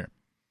front of me here.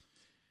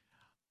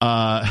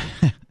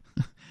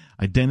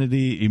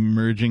 Identity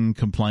emerging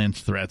compliance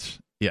threats.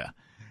 Yeah.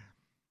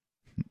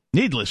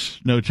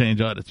 Needless no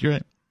change audits. You're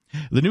right.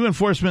 The new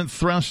enforcement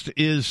thrust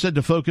is said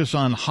to focus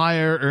on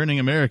higher earning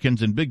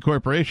Americans and big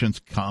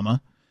corporations,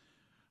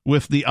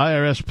 with the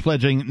IRS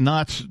pledging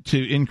not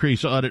to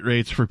increase audit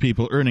rates for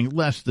people earning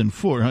less than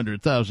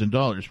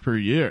 $400,000 per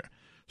year.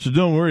 So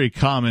don't worry,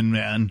 common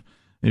man.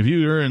 If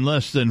you earn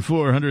less than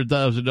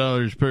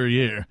 $400,000 per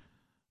year,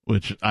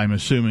 which I'm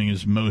assuming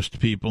is most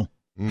people.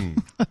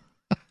 And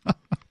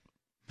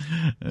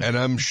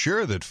I'm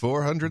sure that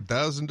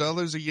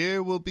 $400,000 a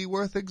year will be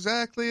worth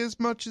exactly as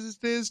much as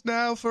it is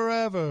now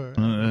forever.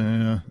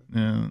 Yeah,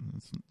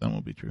 that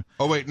won't be true.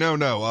 Oh, wait, no.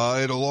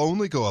 It'll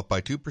only go up by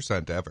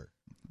 2% ever.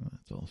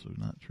 That's also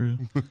not true.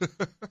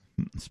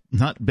 It's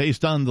not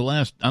based on the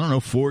last,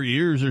 4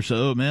 years or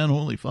so, man.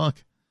 Holy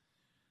fuck.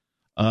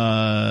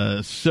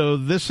 So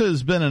this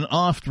has been an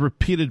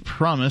oft-repeated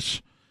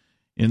promise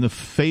in the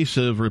face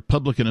of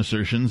Republican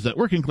assertions that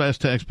working-class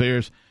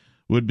taxpayers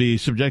would be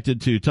subjected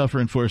to tougher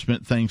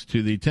enforcement thanks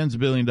to the tens of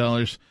billions of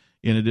dollars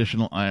in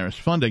additional IRS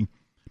funding.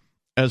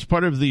 As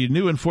part of the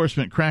new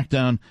enforcement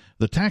crackdown,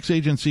 the tax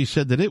agency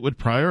said that it would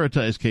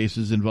prioritize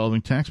cases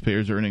involving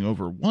taxpayers earning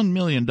over $1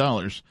 million,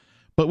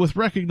 but with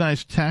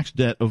recognized tax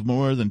debt of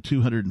more than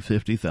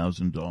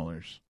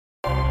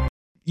 $250,000.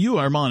 You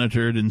are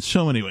monitored in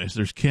so many ways.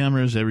 There's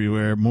cameras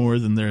everywhere, more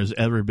than there's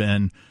ever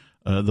been.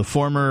 The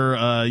former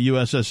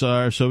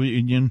USSR, Soviet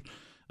Union,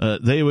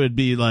 they would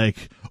be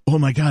like, oh,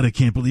 my God, I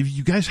can't believe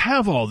you guys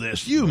have all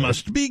this. You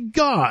must be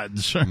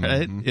gods,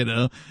 right? Mm-hmm. You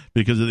know,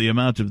 because of the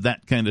amount of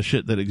that kind of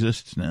shit that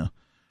exists now.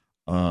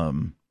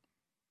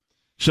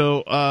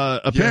 So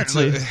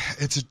apparently... Yeah,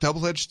 it's a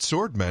double-edged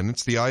sword, man.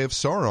 It's the Eye of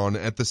Sauron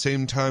at the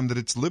same time that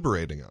it's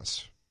liberating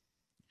us.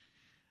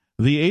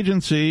 The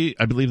agency,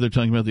 I believe they're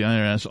talking about the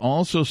IRS,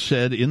 also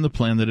said in the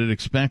plan that it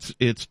expects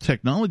its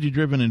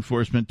technology-driven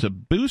enforcement to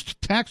boost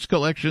tax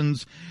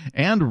collections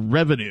and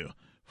revenue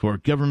for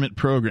government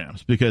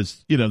programs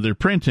because, you know, they're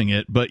printing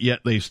it, but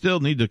yet they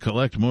still need to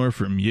collect more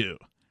from you.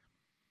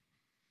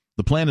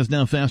 The plan is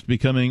now fast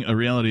becoming a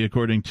reality,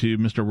 according to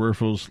Mr.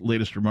 Werfel's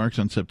latest remarks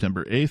on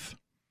September 8th.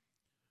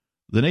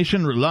 The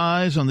nation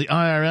relies on the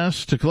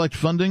IRS to collect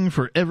funding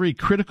for every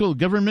critical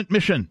government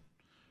mission,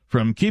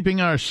 from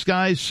keeping our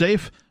skies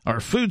safe, our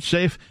food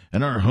safe,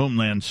 and our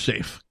homeland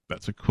safe.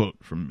 That's a quote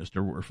from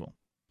Mr. Werfel.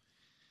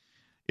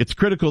 It's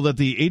critical that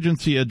the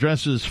agency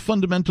addresses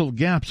fundamental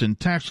gaps in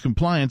tax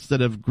compliance that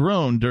have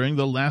grown during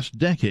the last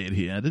decade,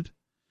 he added.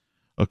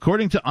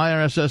 According to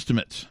IRS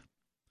estimates,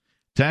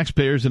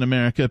 taxpayers in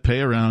America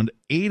pay around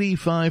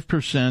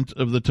 85%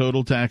 of the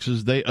total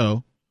taxes they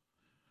owe,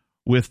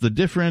 with the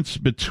difference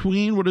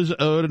between what is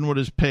owed and what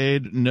is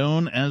paid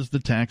known as the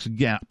tax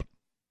gap.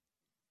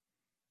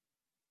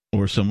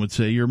 Or some would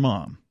say your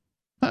mom.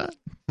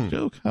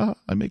 Joke.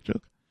 I make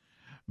joke.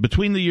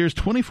 Between the years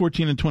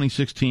 2014 and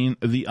 2016,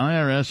 the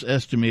IRS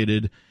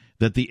estimated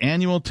that the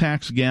annual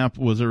tax gap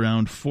was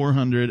around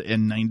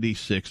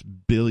 $496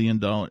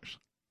 billion.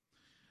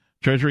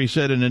 Treasury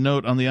said in a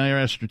note on the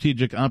IRS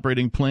strategic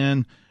operating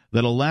plan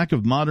that a lack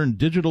of modern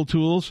digital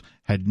tools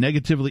had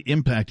negatively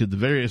impacted the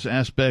various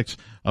aspects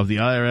of the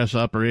IRS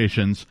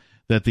operations,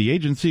 that the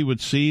agency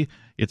would see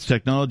its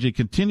technology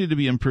continue to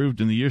be improved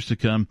in the years to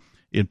come,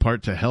 in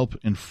part to help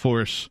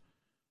enforce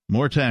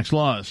more tax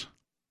laws.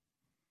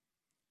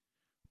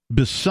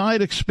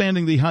 Beside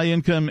expanding the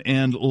high-income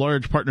and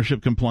large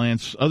partnership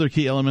compliance, other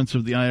key elements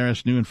of the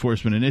IRS new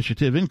enforcement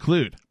initiative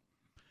include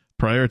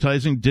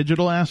prioritizing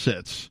digital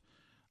assets,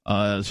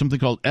 something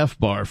called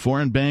FBAR,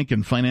 foreign bank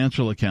and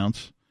financial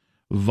accounts,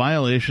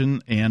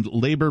 violation, and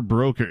labor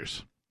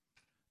brokers.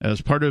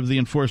 As part of the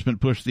enforcement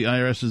push, the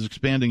IRS is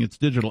expanding its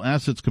digital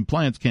assets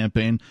compliance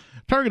campaign,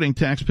 targeting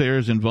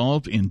taxpayers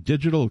involved in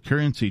digital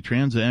currency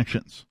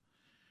transactions.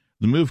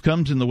 The move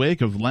comes in the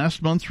wake of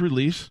last month's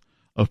release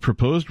of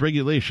proposed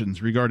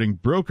regulations regarding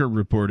broker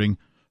reporting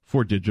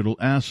for digital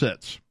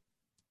assets.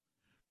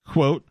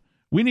 Quote,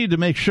 "We need to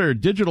make sure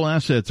digital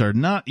assets are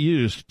not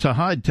used to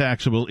hide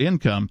taxable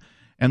income,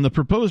 and the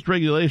proposed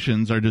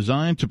regulations are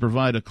designed to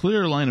provide a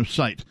clear line of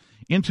sight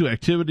into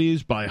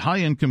activities by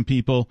high-income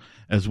people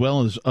as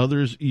well as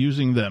others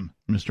using them,"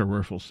 Mr.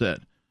 Werfel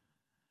said.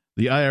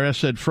 The IRS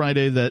said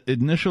Friday that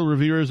initial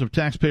reviewers of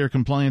taxpayer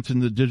compliance in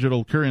the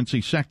digital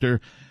currency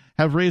sector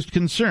have raised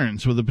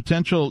concerns with a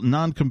potential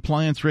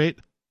non-compliance rate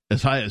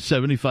as high as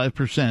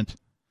 75%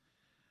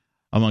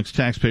 amongst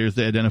taxpayers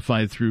they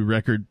identified through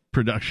record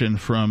production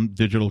from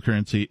digital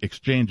currency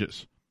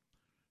exchanges.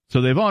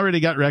 So they've already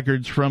got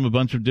records from a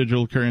bunch of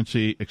digital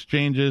currency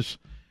exchanges.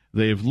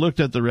 They've looked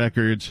at the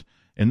records,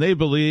 and they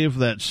believe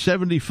that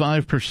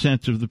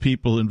 75% of the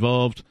people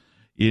involved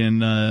in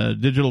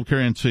digital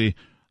currency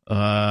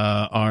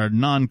are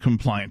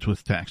non-compliant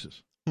with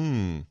taxes.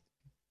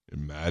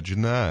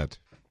 Imagine that.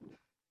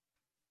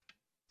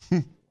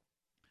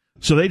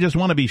 So they just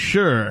want to be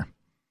sure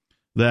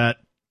that,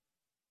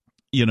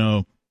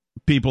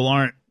 people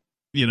aren't,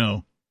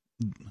 they're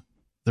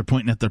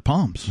pointing at their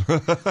palms.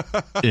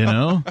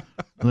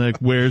 Like,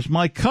 where's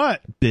my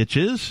cut,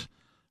 bitches?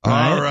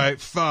 Right? All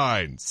right,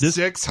 fine.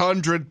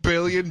 $600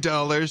 billion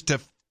to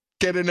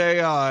get an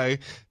AI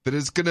that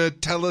is going to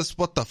tell us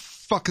what the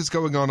fuck is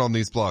going on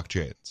these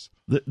blockchains.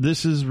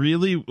 This is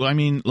really,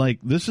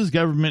 this is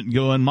government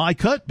going, my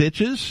cut,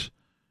 bitches.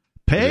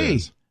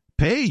 Pay.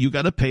 You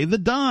got to pay the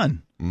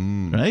Don.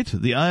 Right?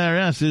 The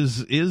IRS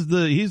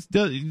he's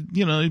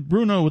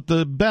Bruno with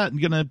the bat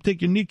going to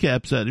take your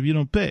kneecaps out if you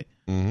don't pay.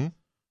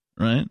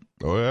 Right?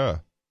 Oh, yeah.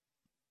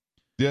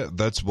 Yeah,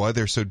 that's why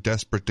they're so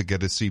desperate to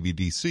get a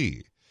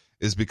CBDC,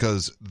 is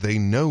because they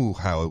know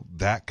how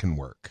that can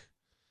work.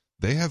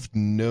 They have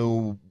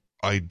no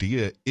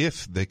idea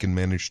if they can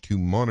manage to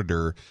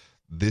monitor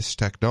this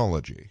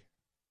technology.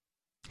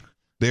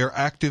 They are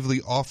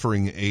actively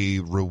offering a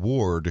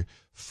reward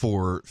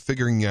for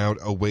figuring out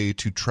a way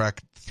to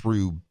track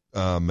through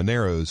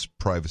Monero's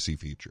privacy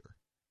feature.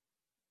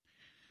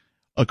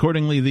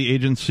 Accordingly, the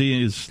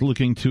agency is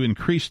looking to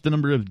increase the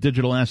number of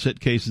digital asset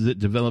cases it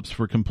develops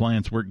for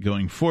compliance work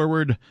going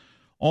forward.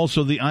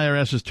 Also, the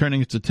IRS is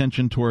turning its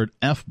attention toward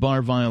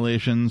FBAR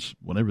violations,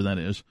 whatever that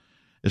is,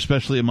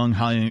 especially among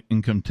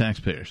high-income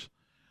taxpayers.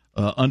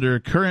 Under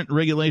current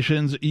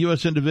regulations,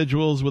 U.S.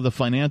 individuals with a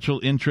financial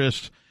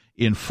interest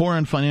in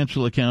foreign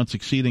financial accounts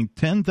exceeding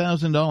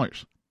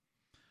 $10,000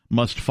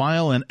 must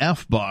file an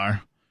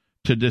FBAR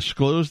to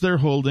disclose their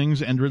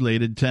holdings and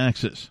related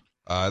taxes.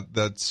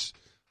 That's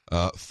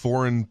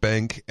foreign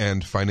bank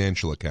and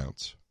financial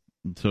accounts.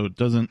 So it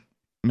doesn't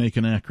make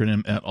an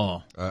acronym at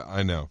all.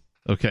 I know.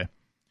 Okay.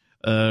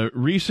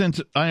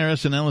 Recent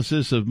IRS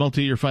analysis of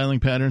multi-year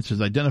filing patterns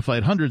has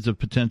identified hundreds of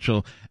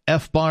potential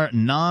FBAR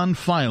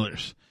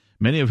non-filers,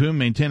 many of whom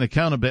maintain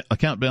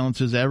account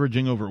balances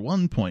averaging over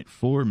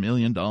 $1.4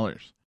 million.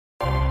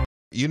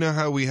 You know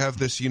how we have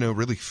this,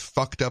 really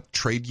fucked up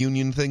trade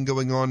union thing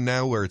going on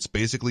now where it's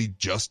basically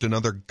just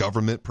another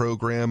government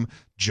program,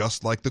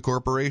 just like the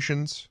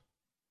corporations?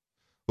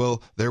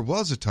 Well, there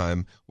was a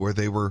time where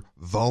they were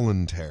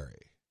voluntary.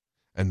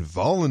 And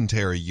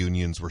voluntary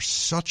unions were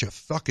such a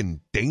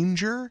fucking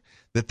danger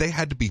that they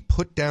had to be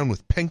put down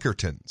with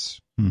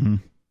Pinkertons. Mm-hmm.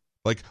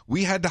 Like,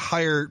 we had to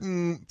hire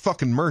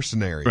fucking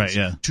mercenaries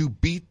to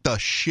beat the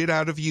shit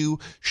out of you,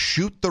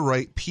 shoot the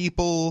right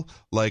people,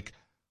 like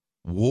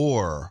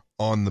war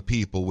on the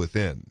people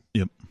within.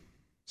 Yep.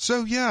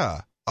 So,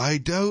 yeah, I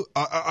do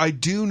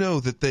know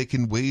that they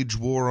can wage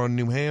war on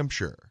New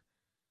Hampshire.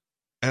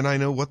 And I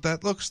know what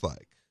that looks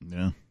like.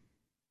 Yeah.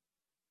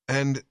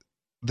 And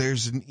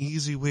there's an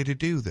easy way to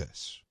do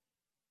this.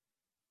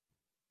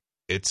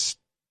 It's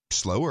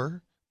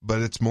slower,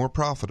 but it's more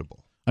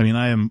profitable. I mean,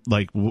 I am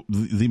like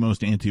the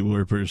most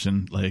anti-war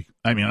person. Like,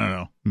 I mean, I don't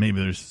know.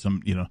 Maybe there's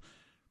some,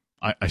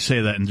 I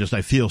say that and just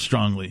I feel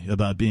strongly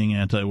about being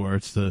anti-war.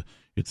 It's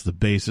the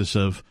basis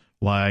of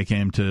why I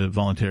came to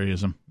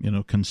voluntarism,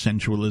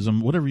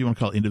 consensualism, whatever you want to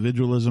call it,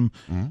 individualism,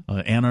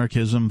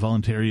 anarchism,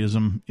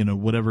 voluntarism,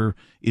 whatever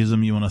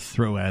ism you want to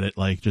throw at it.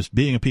 Like, just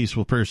being a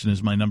peaceful person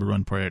is my number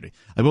one priority.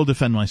 I will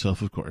defend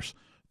myself, of course,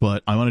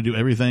 but I want to do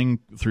everything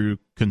through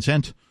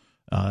consent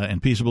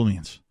and peaceable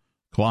means,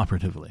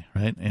 cooperatively,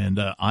 right? And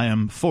I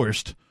am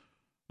forced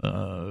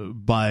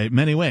by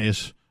many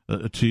ways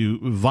to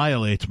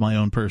violate my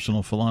own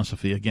personal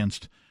philosophy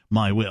against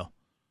my will,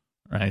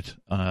 right?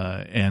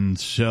 And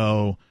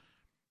so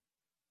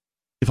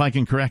if I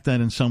can correct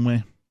that in some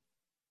way,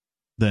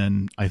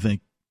 then I think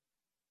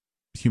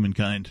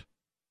humankind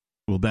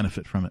will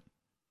benefit from it.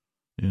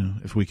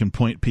 If we can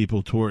point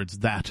people towards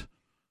that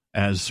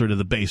as sort of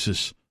the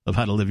basis of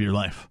how to live your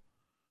life,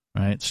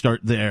 right?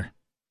 Start there.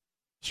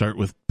 Start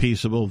with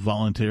peaceable,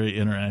 voluntary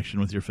interaction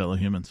with your fellow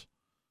humans.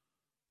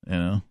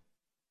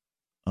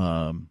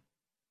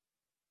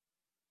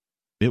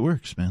 It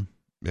works, man.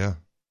 Yeah.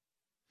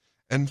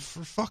 And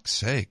for fuck's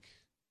sake,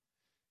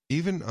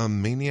 even a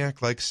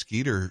maniac like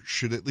Skeeter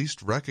should at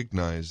least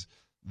recognize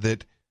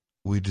that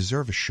we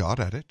deserve a shot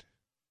at it.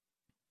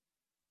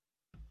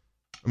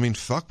 I mean,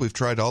 fuck, we've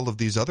tried all of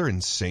these other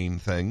insane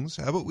things.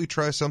 How about we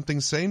try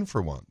something sane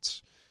for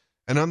once?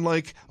 And I'm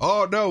like,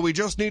 oh no, we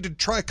just need to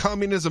try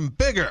communism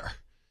bigger.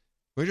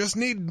 We just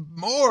need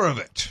more of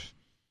it.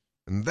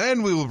 And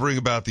then we will bring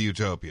about the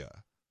utopia.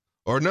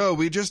 Or no,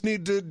 we just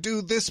need to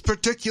do this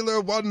particular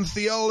one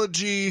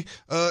theology,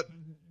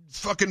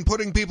 fucking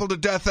putting people to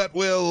death at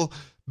will,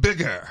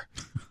 bigger,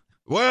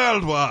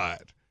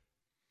 worldwide.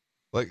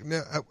 Like,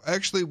 now,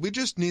 actually, we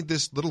just need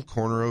this little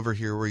corner over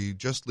here where you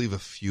just leave a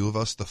few of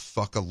us the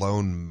fuck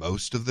alone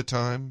most of the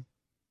time.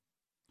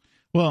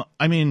 Well,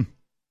 I mean,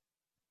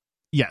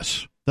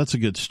 yes, that's a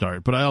good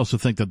start, but I also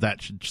think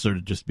that should sort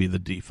of just be the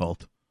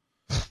default.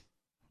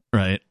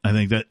 Right? I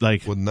think that,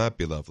 like... Wouldn't that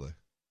be lovely?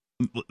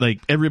 Like,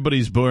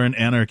 everybody's born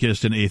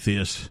anarchist and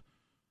atheist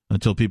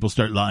until people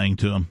start lying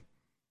to them.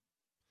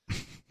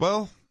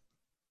 Well,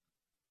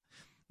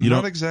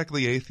 not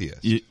exactly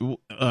atheist.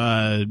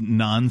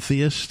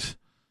 Non-theist?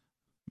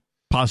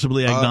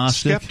 Possibly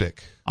agnostic?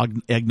 Skeptic.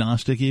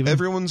 Agnostic, even?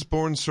 Everyone's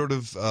born sort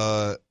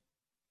of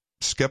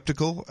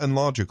skeptical and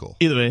logical.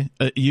 Either way,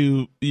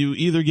 you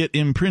either get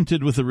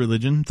imprinted with a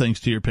religion, thanks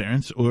to your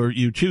parents, or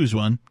you choose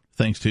one,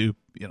 thanks to,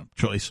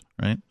 choice,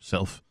 right?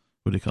 Self.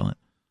 What do you call it?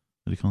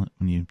 What do you call it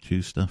when you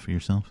choose stuff for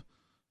yourself?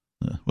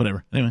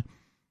 Whatever. Anyway,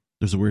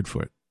 there's a word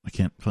for it. I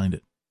can't find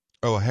it.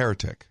 Oh, a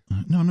heretic.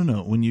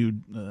 No. When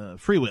you,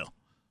 free will.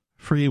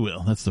 Free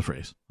will. That's the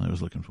phrase I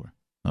was looking for.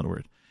 Not a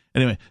word.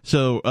 Anyway,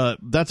 so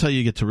that's how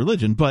you get to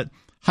religion. But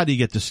how do you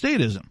get to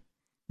statism?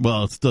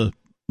 Well, it's the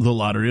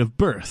lottery of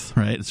birth,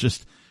 right? It's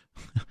just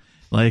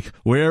like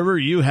wherever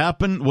you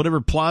happen, whatever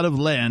plot of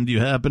land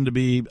you happen to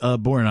be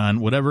born on,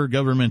 whatever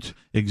government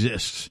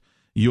exists,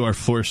 you are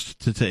forced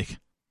to take.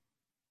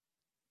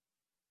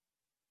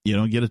 You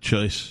don't get a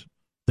choice.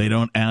 They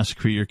don't ask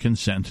for your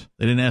consent.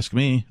 They didn't ask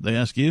me. They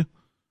ask you.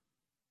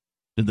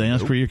 Did they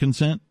ask for your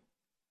consent?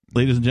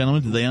 Ladies and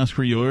gentlemen, did they ask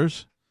for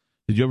yours?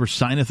 Did you ever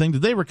sign a thing?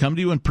 Did they ever come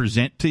to you and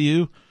present to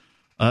you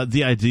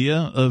the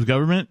idea of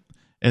government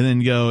and then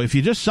go, if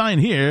you just sign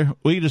here,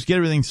 we can just get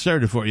everything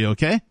started for you,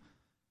 okay?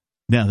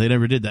 No, they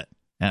never did that.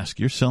 Ask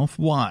yourself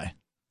why.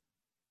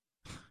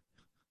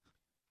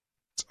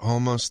 It's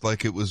almost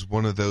like it was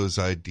one of those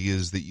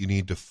ideas that you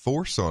need to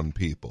force on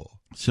people.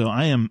 So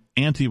I am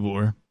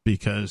anti-war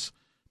because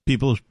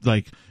people,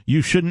 like,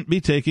 you shouldn't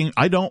be taking,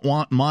 I don't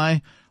want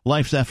my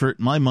life's effort,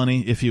 my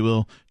money, if you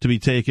will, to be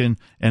taken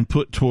and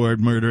put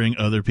toward murdering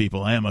other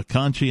people. I am a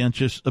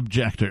conscientious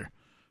objector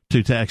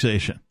to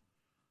taxation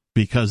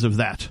because of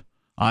that.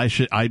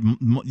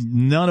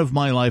 None of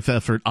my life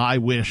effort I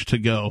wish to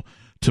go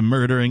to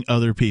murdering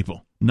other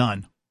people.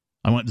 None.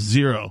 I want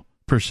 0%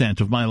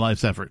 of my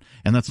life's effort.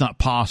 And that's not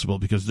possible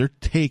because they're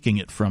taking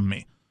it from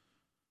me.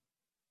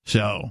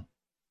 So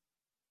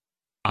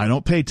I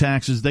don't pay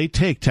taxes. They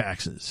take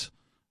taxes,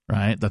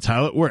 right? That's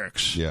how it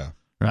works. Yeah.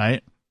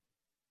 Right?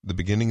 The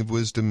beginning of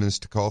wisdom is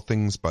to call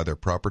things by their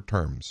proper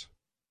terms.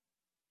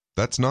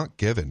 That's not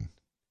given.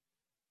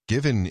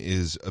 Given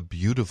is a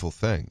beautiful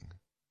thing.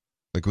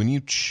 Like when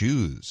you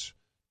choose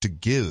to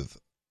give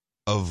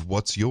of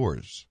what's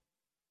yours,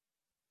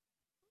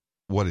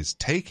 what is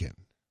taken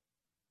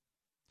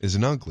is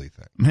an ugly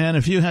thing. Man,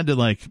 if you had to,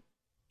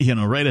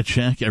 write a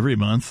check every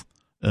month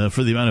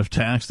for the amount of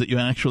tax that you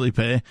actually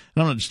pay, and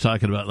I'm not just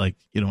talking about,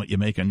 what you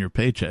make on your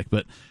paycheck,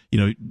 but,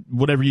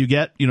 whatever you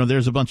get,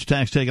 there's a bunch of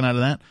tax taken out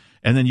of that,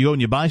 and then you go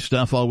and you buy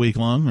stuff all week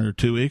long or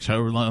 2 weeks,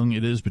 however long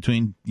it is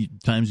between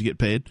times you get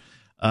paid,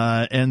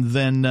 and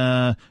then,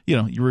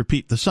 you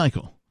repeat the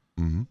cycle.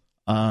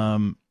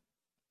 Mm-hmm.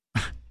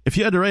 If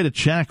you had to write a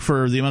check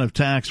for the amount of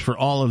tax for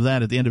all of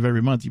that at the end of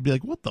every month, you'd be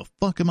like, what the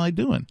fuck am I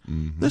doing?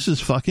 Mm-hmm. This is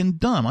fucking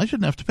dumb. I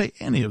shouldn't have to pay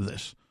any of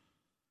this.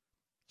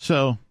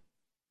 So.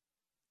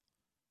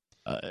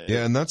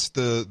 Yeah, and that's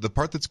the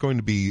part that's going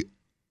to be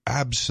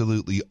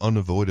absolutely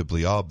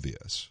unavoidably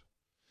obvious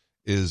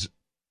is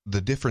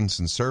the difference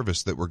in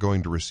service that we're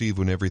going to receive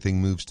when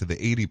everything moves to the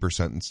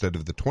 80% instead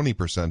of the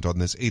 20% on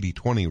this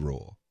 80-20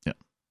 rule. Yeah.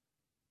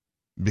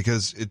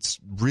 Because it's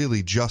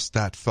really just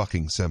that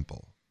fucking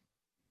simple.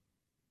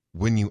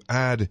 When you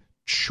add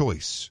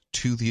choice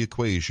to the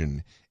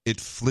equation, it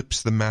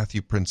flips the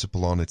Matthew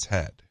principle on its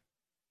head.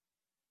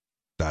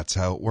 That's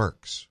how it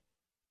works.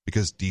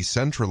 Because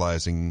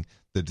decentralizing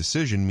the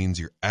decision means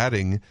you're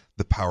adding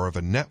the power of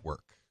a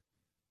network.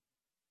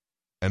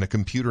 And a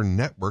computer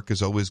network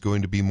is always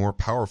going to be more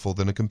powerful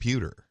than a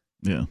computer.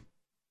 Yeah.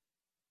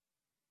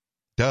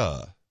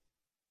 Duh.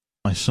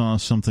 I saw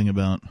something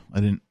about, I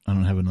don't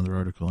have another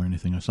article or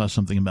anything. I saw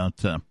something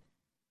about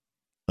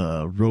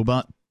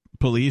robot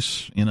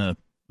police in a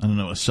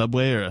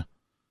subway or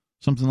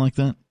something like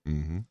that.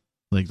 Mm-hmm.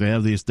 Like they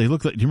have these, they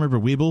look like, do you remember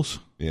Weebles?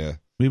 Yeah.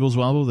 Weebles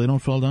Wobble, they don't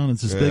fall down.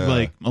 It's this big,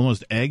 like,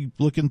 almost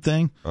egg-looking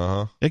thing.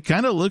 Uh-huh. It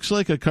kind of looks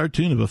like a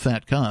cartoon of a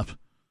fat cop.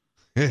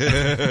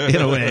 In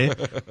a way.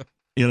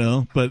 You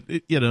know, but,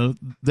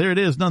 there it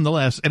is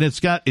nonetheless. And it's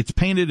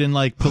painted in,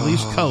 like,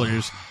 police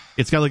colors.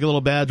 It's got, like, a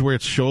little badge where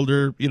its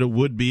shoulder,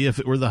 would be if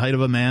it were the height of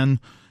a man.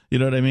 You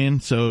know what I mean?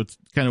 So it's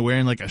kind of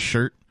wearing, like, a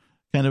shirt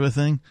kind of a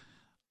thing.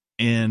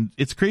 And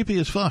it's creepy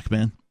as fuck,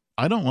 man.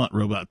 I don't want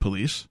robot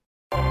police.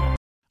 I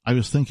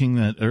was thinking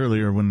that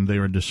earlier when they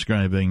were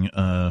describing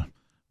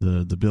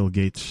the Bill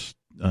Gates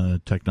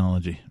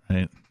technology,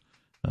 right?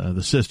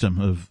 The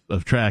system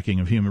of tracking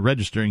of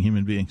registering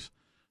human beings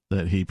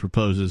that he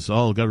proposes.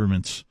 All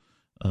governments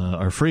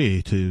are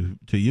free to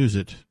use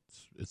it.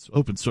 It's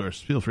open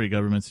source. Feel free,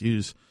 governments,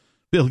 use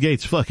Bill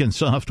Gates' fucking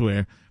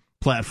software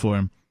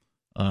platform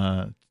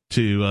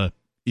to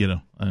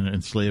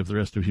enslave the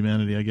rest of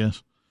humanity, I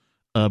guess.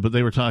 But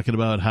they were talking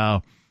about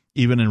how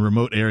even in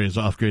remote areas,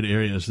 off-grid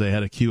areas, they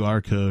had a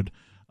QR code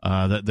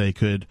that they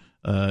could,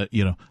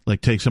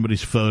 like take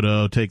somebody's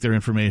photo, take their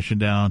information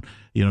down,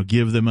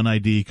 give them an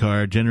ID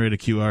card, generate a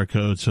QR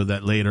code so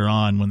that later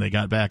on when they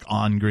got back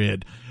on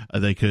grid,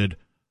 they could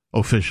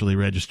officially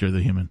register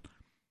the human.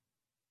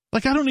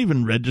 Like, I don't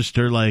even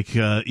register, like,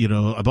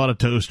 I bought a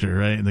toaster,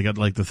 right? And they got,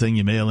 like, the thing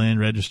you mail in,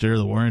 register,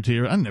 the warranty.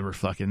 I never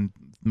fucking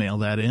mail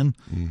that in,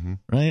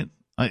 right?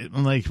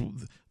 I'm like,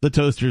 the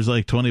toaster's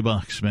like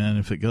 $20, man,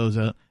 if it goes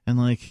out. And,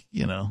 like,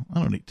 I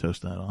don't eat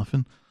toast that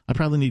often. I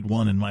probably need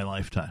one in my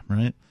lifetime,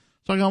 right?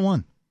 So I got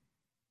one,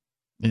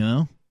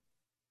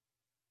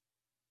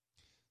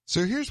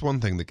 So here's one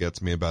thing that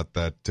gets me about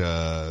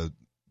that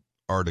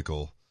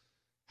article.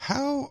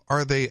 How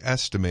are they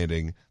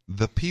estimating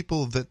the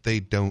people that they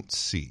don't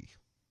see?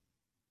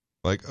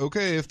 Like,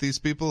 okay, if these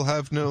people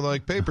have no,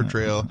 like, paper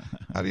trail,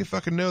 how do you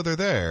fucking know they're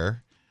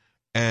there?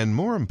 And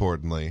more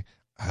importantly,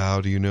 how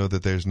do you know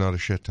that there's not a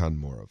shit ton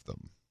more of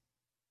them?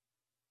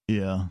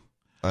 Yeah.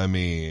 I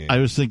mean, I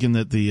was thinking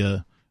that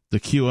the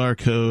QR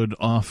code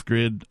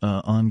off-grid,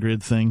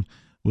 on-grid thing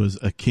was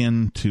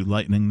akin to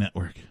Lightning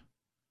Network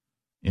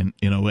in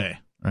a way,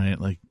 right?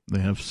 Like, they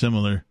have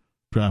similar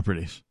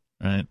properties,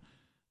 right?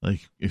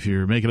 Like, if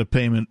you're making a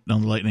payment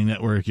on the Lightning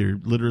Network, you're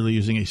literally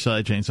using a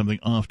sidechain, something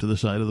off to the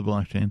side of the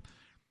blockchain.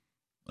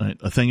 Right?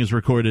 A thing is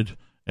recorded,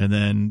 and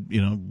then,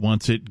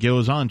 once it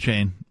goes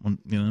on-chain,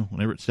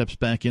 whenever it steps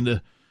back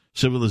into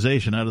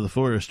civilization out of the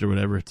forest or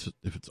whatever, if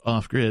it's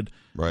off-grid,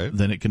 right,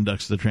 then it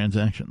conducts the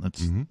transaction.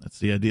 That's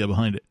the idea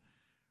behind it.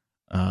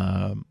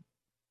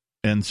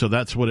 And so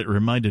that's what it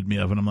reminded me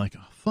of, and I'm like,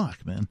 oh,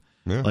 fuck, man.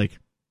 Yeah.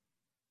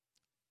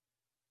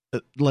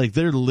 Like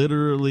they're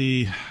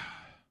literally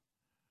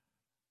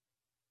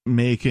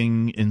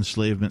making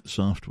enslavement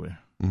software.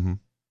 Mm-hmm.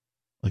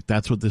 Like,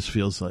 that's what this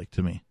feels like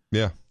to me.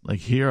 Yeah. Like,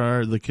 here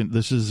are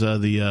this is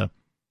not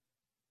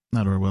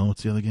Orwell,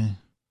 what's the other guy?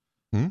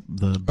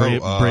 The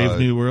Brave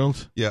New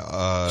World?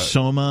 Yeah.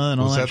 Soma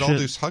and all that shit. Was that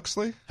Aldous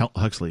Huxley?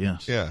 Huxley,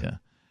 yes. Yeah.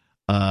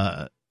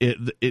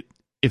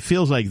 It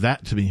feels like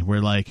that to me,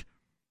 where, like,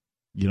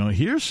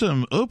 here's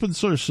some open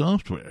source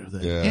software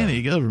that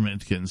any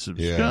government can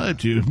subscribe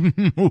to.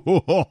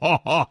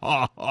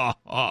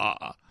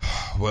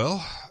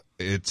 Well,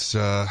 it's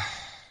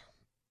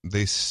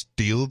they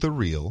steal the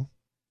real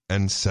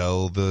and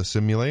sell the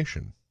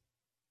simulation.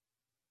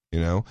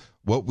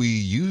 What we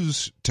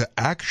use to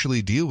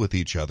actually deal with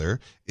each other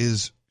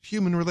is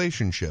human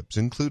relationships,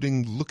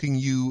 including looking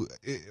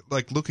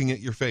at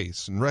your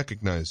face and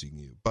recognizing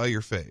you by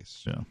your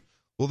face. Yeah.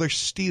 Well, they're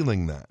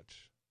stealing that.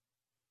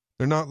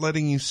 They're not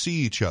letting you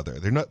see each other.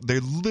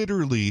 They're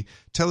literally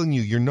telling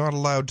you you're not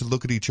allowed to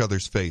look at each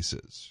other's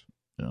faces.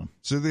 Yeah.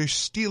 So they're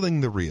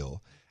stealing the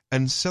real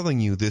and selling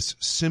you this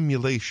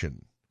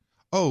simulation.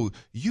 Oh,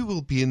 you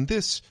will be in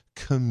this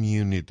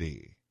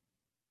community.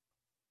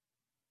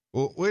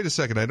 Well, wait a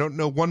second. I don't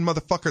know one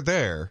motherfucker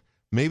there.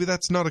 Maybe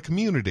that's not a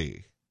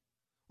community.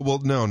 Well,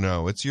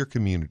 no, it's your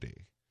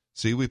community.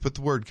 See, we put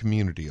the word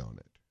community on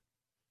it.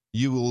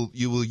 You will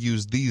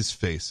use these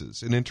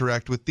faces and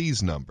interact with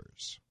these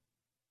numbers.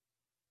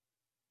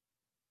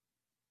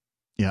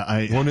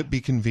 Yeah, won't it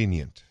be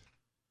convenient?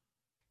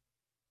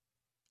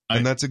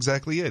 And that's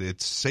exactly it.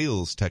 It's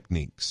sales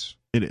techniques.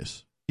 It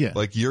is. Yeah.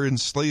 Like, your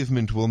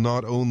enslavement will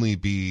not only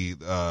be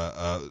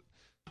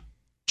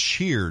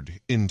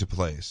cheered into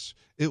place.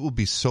 It will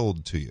be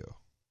sold to you.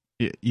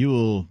 You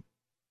will,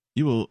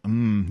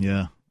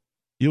 yeah.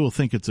 You will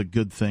think it's a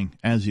good thing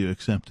as you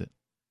accept it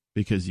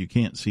because you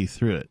can't see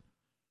through it.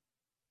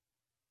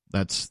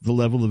 That's the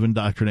level of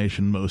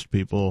indoctrination most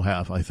people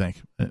have, I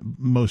think.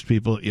 Most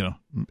people,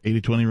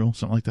 80-20 rule,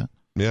 something like that.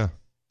 Yeah.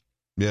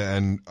 Yeah,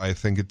 and I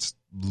think it's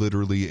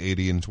literally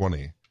 80 and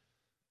 20.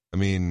 I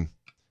mean,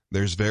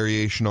 there's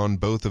variation on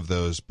both of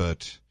those,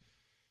 but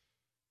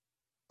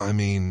I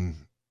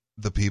mean,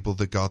 the people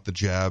that got the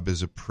jab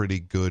is a pretty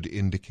good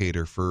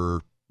indicator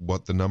for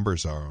what the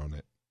numbers are on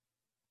it.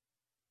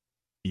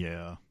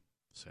 Yeah,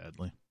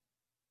 sadly.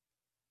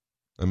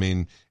 I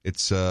mean,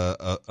 it's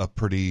a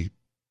pretty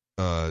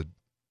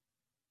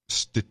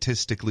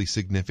statistically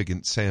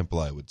significant sample,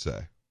 I would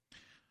say.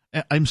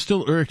 I'm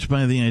still irked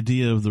by the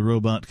idea of the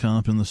robot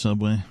cop in the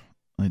subway.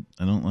 I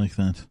don't like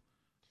that.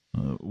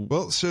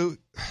 So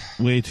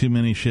way too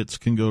many shits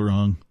can go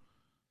wrong,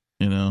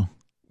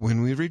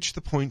 When we reach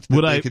the point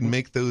that they can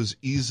make those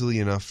easily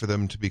enough for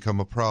them to become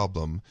a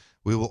problem,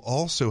 we will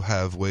also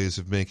have ways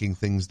of making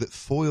things that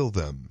foil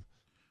them.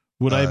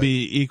 Would I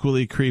be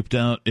equally creeped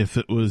out if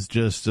it was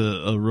just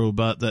a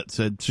robot that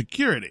said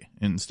security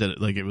instead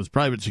of, like, it was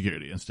private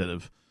security instead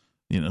of,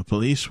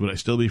 police? Would I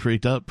still be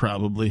freaked out?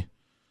 Probably.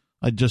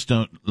 I just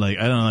don't like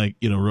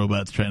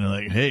robots trying to,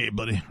 like, hey,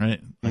 buddy,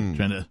 right? Like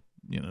trying to,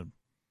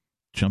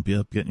 chump you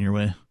up, get in your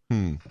way,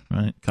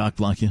 right? Cock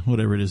block you,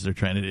 whatever it is they're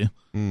trying to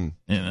do,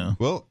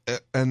 Well,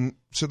 and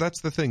so that's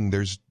the thing.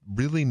 There's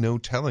really no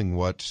telling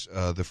what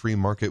the free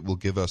market will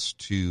give us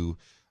to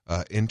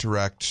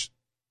interact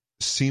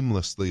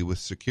seamlessly with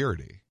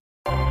security.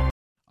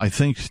 I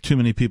think too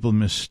many people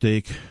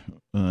mistake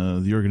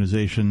the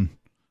organization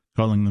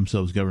calling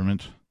themselves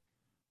government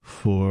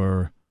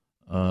for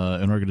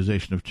an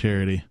organization of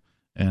charity,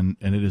 and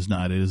it is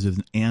not. It is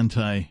an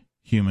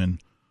anti-human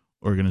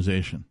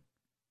organization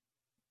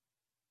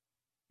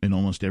in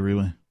almost every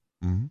way.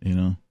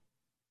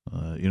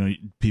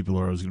 People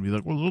are always going to be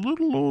like, well, the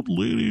little old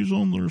ladies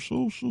on their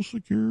Social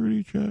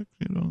Security check,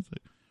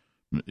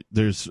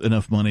 there's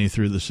enough money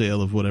through the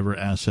sale of whatever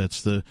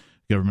assets the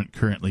government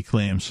currently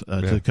claims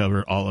to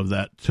cover all of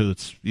that. So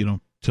it's,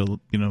 till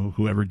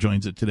whoever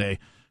joins it today,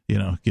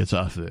 gets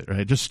off of it,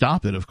 right? Just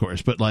stop it, of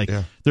course. But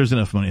there's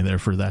enough money there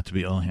for that to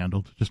be all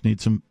handled. Just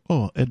need some,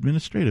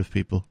 administrative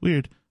people.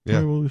 Weird. Yeah.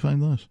 Where will we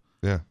find those?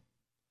 Yeah.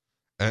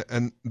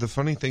 And the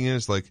funny thing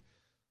is, like,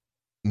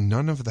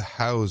 none of the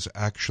hows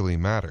actually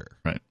matter.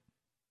 Right.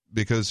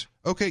 Because,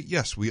 okay,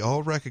 yes, we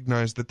all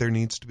recognize that there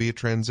needs to be a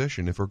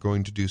transition if we're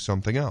going to do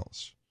something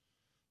else.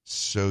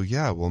 So,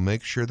 yeah, we'll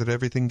make sure that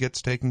everything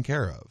gets taken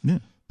care of. Yeah.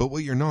 But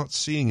what you're not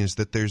seeing is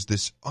that there's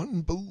this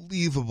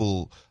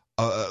unbelievable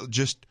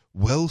just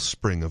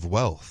wellspring of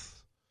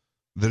wealth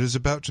that is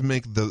about to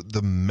make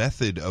the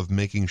method of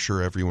making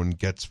sure everyone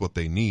gets what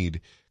they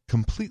need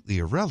completely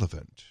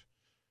irrelevant.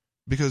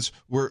 Because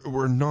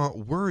we're not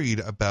worried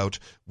about,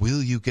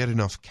 will you get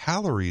enough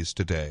calories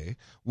today,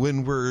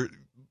 when we're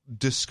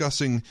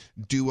discussing,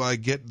 do I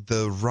get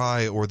the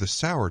rye or the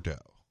sourdough?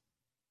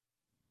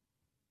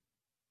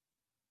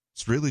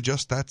 It's really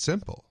just that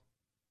simple.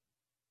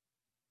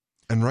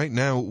 And right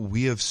now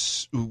we have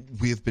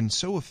been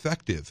so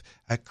effective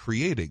at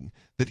creating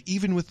that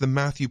even with the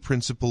Matthew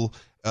principle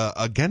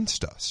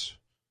against us,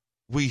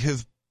 we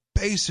have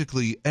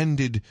basically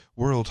ended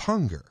world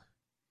hunger.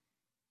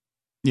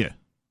 Yeah.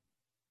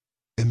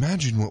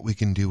 Imagine what we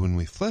can do when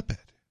we flip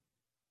it.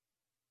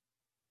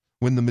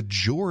 When the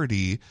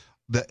majority,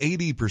 the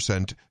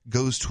 80%,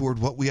 goes toward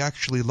what we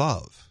actually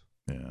love.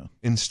 Yeah.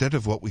 Instead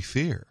of what we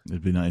fear.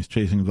 It'd be nice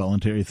chasing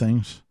voluntary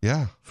things.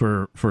 Yeah.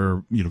 For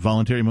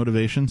voluntary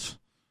motivations,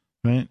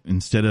 right?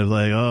 Instead of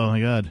like, oh my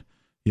God,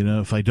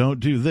 if I don't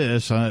do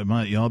this,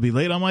 I'll be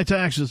late on my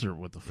taxes or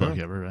what the fuck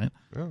ever, right?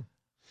 Yeah.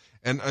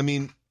 And I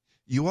mean,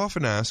 you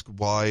often ask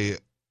why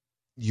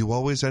you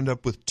always end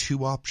up with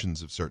two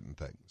options of certain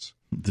things.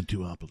 The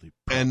duopoly.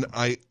 And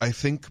I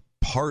think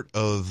part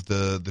of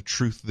the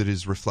truth that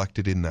is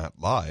reflected in that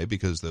lie,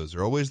 because those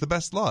are always the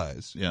best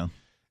lies,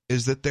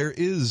 is that there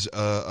is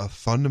a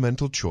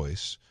fundamental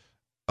choice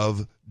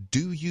of,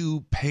 do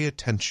you pay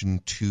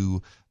attention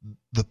to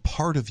the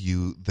part of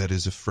you that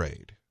is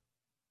afraid?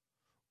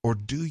 Or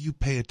do you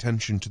pay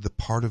attention to the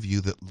part of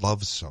you that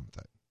loves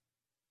something?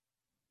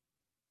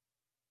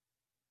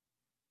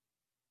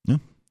 Yeah,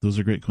 those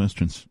are great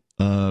questions.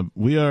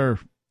 We are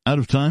out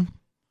of time.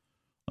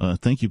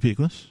 Thank you,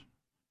 Peakless.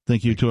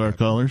 Thank you to our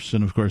callers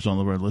and, of course,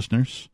 all of our listeners.